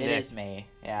 That would be It Nick. is me.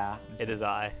 Yeah. It is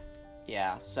I.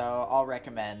 Yeah. So I'll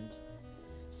recommend.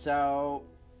 So,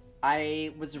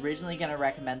 I was originally going to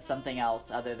recommend something else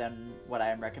other than what I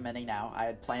am recommending now. I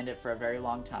had planned it for a very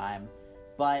long time,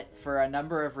 but for a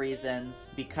number of reasons,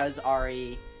 because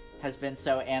Ari has been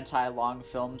so anti-long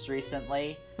films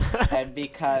recently, and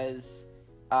because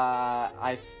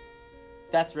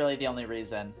that's really the only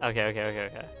reason. Okay. Even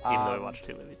though I watched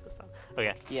 2 movies this time.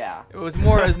 Okay. Yeah. It was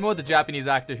more the Japanese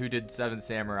actor who did Seven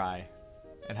Samurai,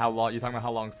 and how long you're talking about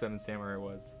how long Seven Samurai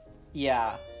was.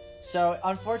 Yeah. So,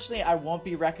 unfortunately, I won't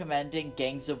be recommending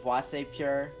Gangs of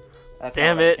Wasseypure. That's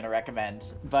Damn not what I was it. going to recommend.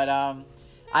 But,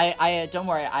 I don't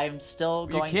worry, I'm still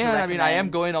You going to can. recommend... I mean, I am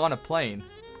going on a plane.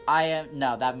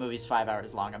 No, that movie's 5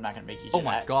 hours long. I'm not going to make you do Oh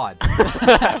my that. god.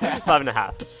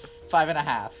 5.5.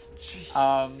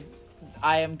 5.5.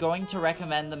 I am going to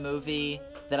recommend the movie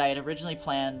that I had originally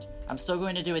planned. I'm still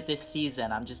going to do it this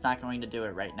season. I'm just not going to do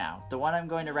it right now. The one I'm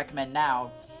going to recommend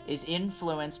now is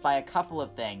influenced by a couple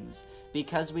of things.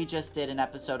 Because we just did an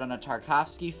episode on a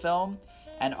Tarkovsky film,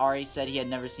 and Ari said he had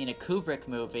never seen a Kubrick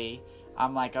movie,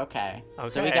 I'm like, okay.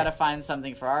 So we gotta find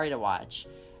something for Ari to watch.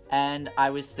 And I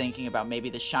was thinking about maybe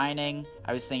The Shining.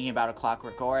 I was thinking about A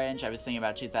Clockwork Orange. I was thinking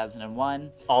about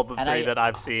 2001. All the And 3 that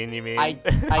I've seen, you mean? I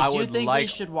do would think like we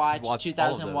should to watch watch all of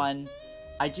 2001.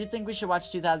 I do think we should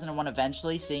watch 2001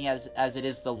 eventually, seeing as it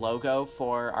is the logo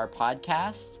for our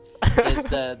podcast. Is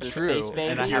the True, Space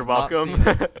Baby. and I You're have not welcome.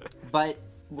 seen it. But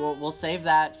we'll save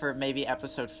that for maybe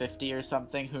episode 50 or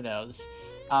something. Who knows?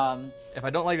 If I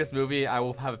don't like this movie, I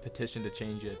will have a petition to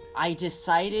change it. I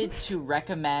decided to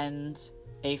recommend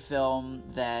a film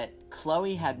that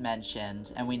Chloe had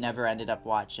mentioned and we never ended up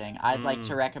watching. I'd like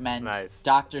to recommend nice.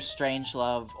 Doctor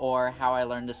Strangelove or How I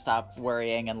Learned to Stop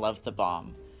Worrying and Love the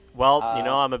Bomb. Well,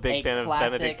 I'm a big fan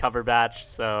classic- of Benedict Cumberbatch,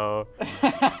 so...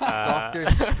 Doctor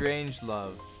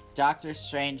Strangelove. Doctor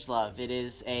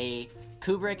Strangelove.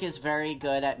 Kubrick is very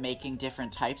good at making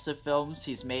different types of films.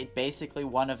 He's made basically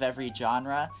one of every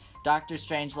genre. Doctor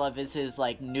Strangelove is his,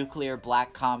 nuclear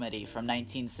black comedy from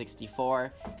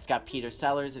 1964. It's got Peter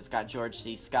Sellers, it's got George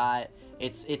C. Scott.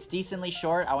 It's decently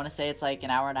short. I want to say it's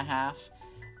an hour and a half.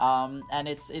 And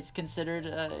it's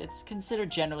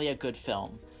considered generally a good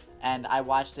film. And I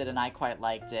watched it and I quite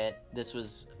liked it. This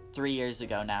was 3 years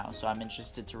ago now, so I'm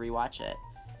interested to rewatch it.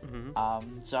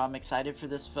 Mm-hmm. So I'm excited for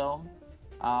this film.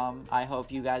 I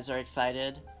hope you guys are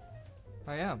excited.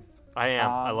 I am.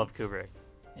 I love Kubrick.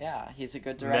 Yeah, he's a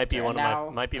good director.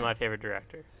 Might be my favorite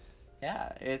director.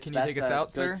 Yeah, Can you take us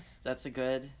out, sir? That's a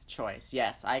good choice.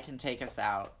 Yes, I can take us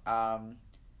out.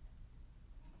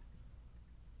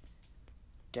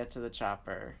 Get to the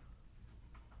chopper.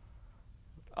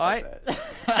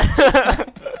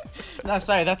 No,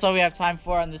 sorry, that's all we have time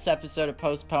for on this episode of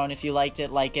Postpone. If you liked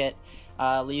it, like it.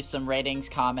 Leave some ratings,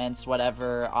 comments,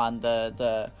 whatever on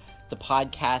the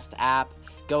podcast app.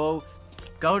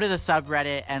 Go to the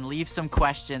subreddit and leave some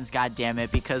questions,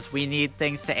 goddammit, because we need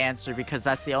things to answer, because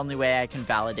that's the only way I can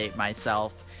validate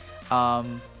myself.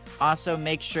 Also,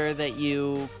 make sure that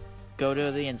you go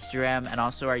to the Instagram and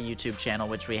also our YouTube channel,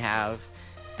 which we have.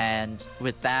 And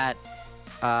with that,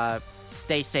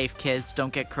 stay safe, kids.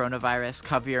 Don't get coronavirus.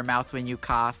 Cover your mouth when you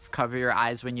cough. Cover your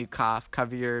eyes when you cough.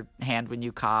 Cover your hand when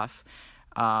you cough.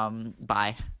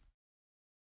 Bye.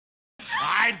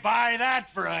 I'd buy that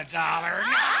for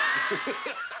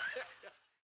 $1.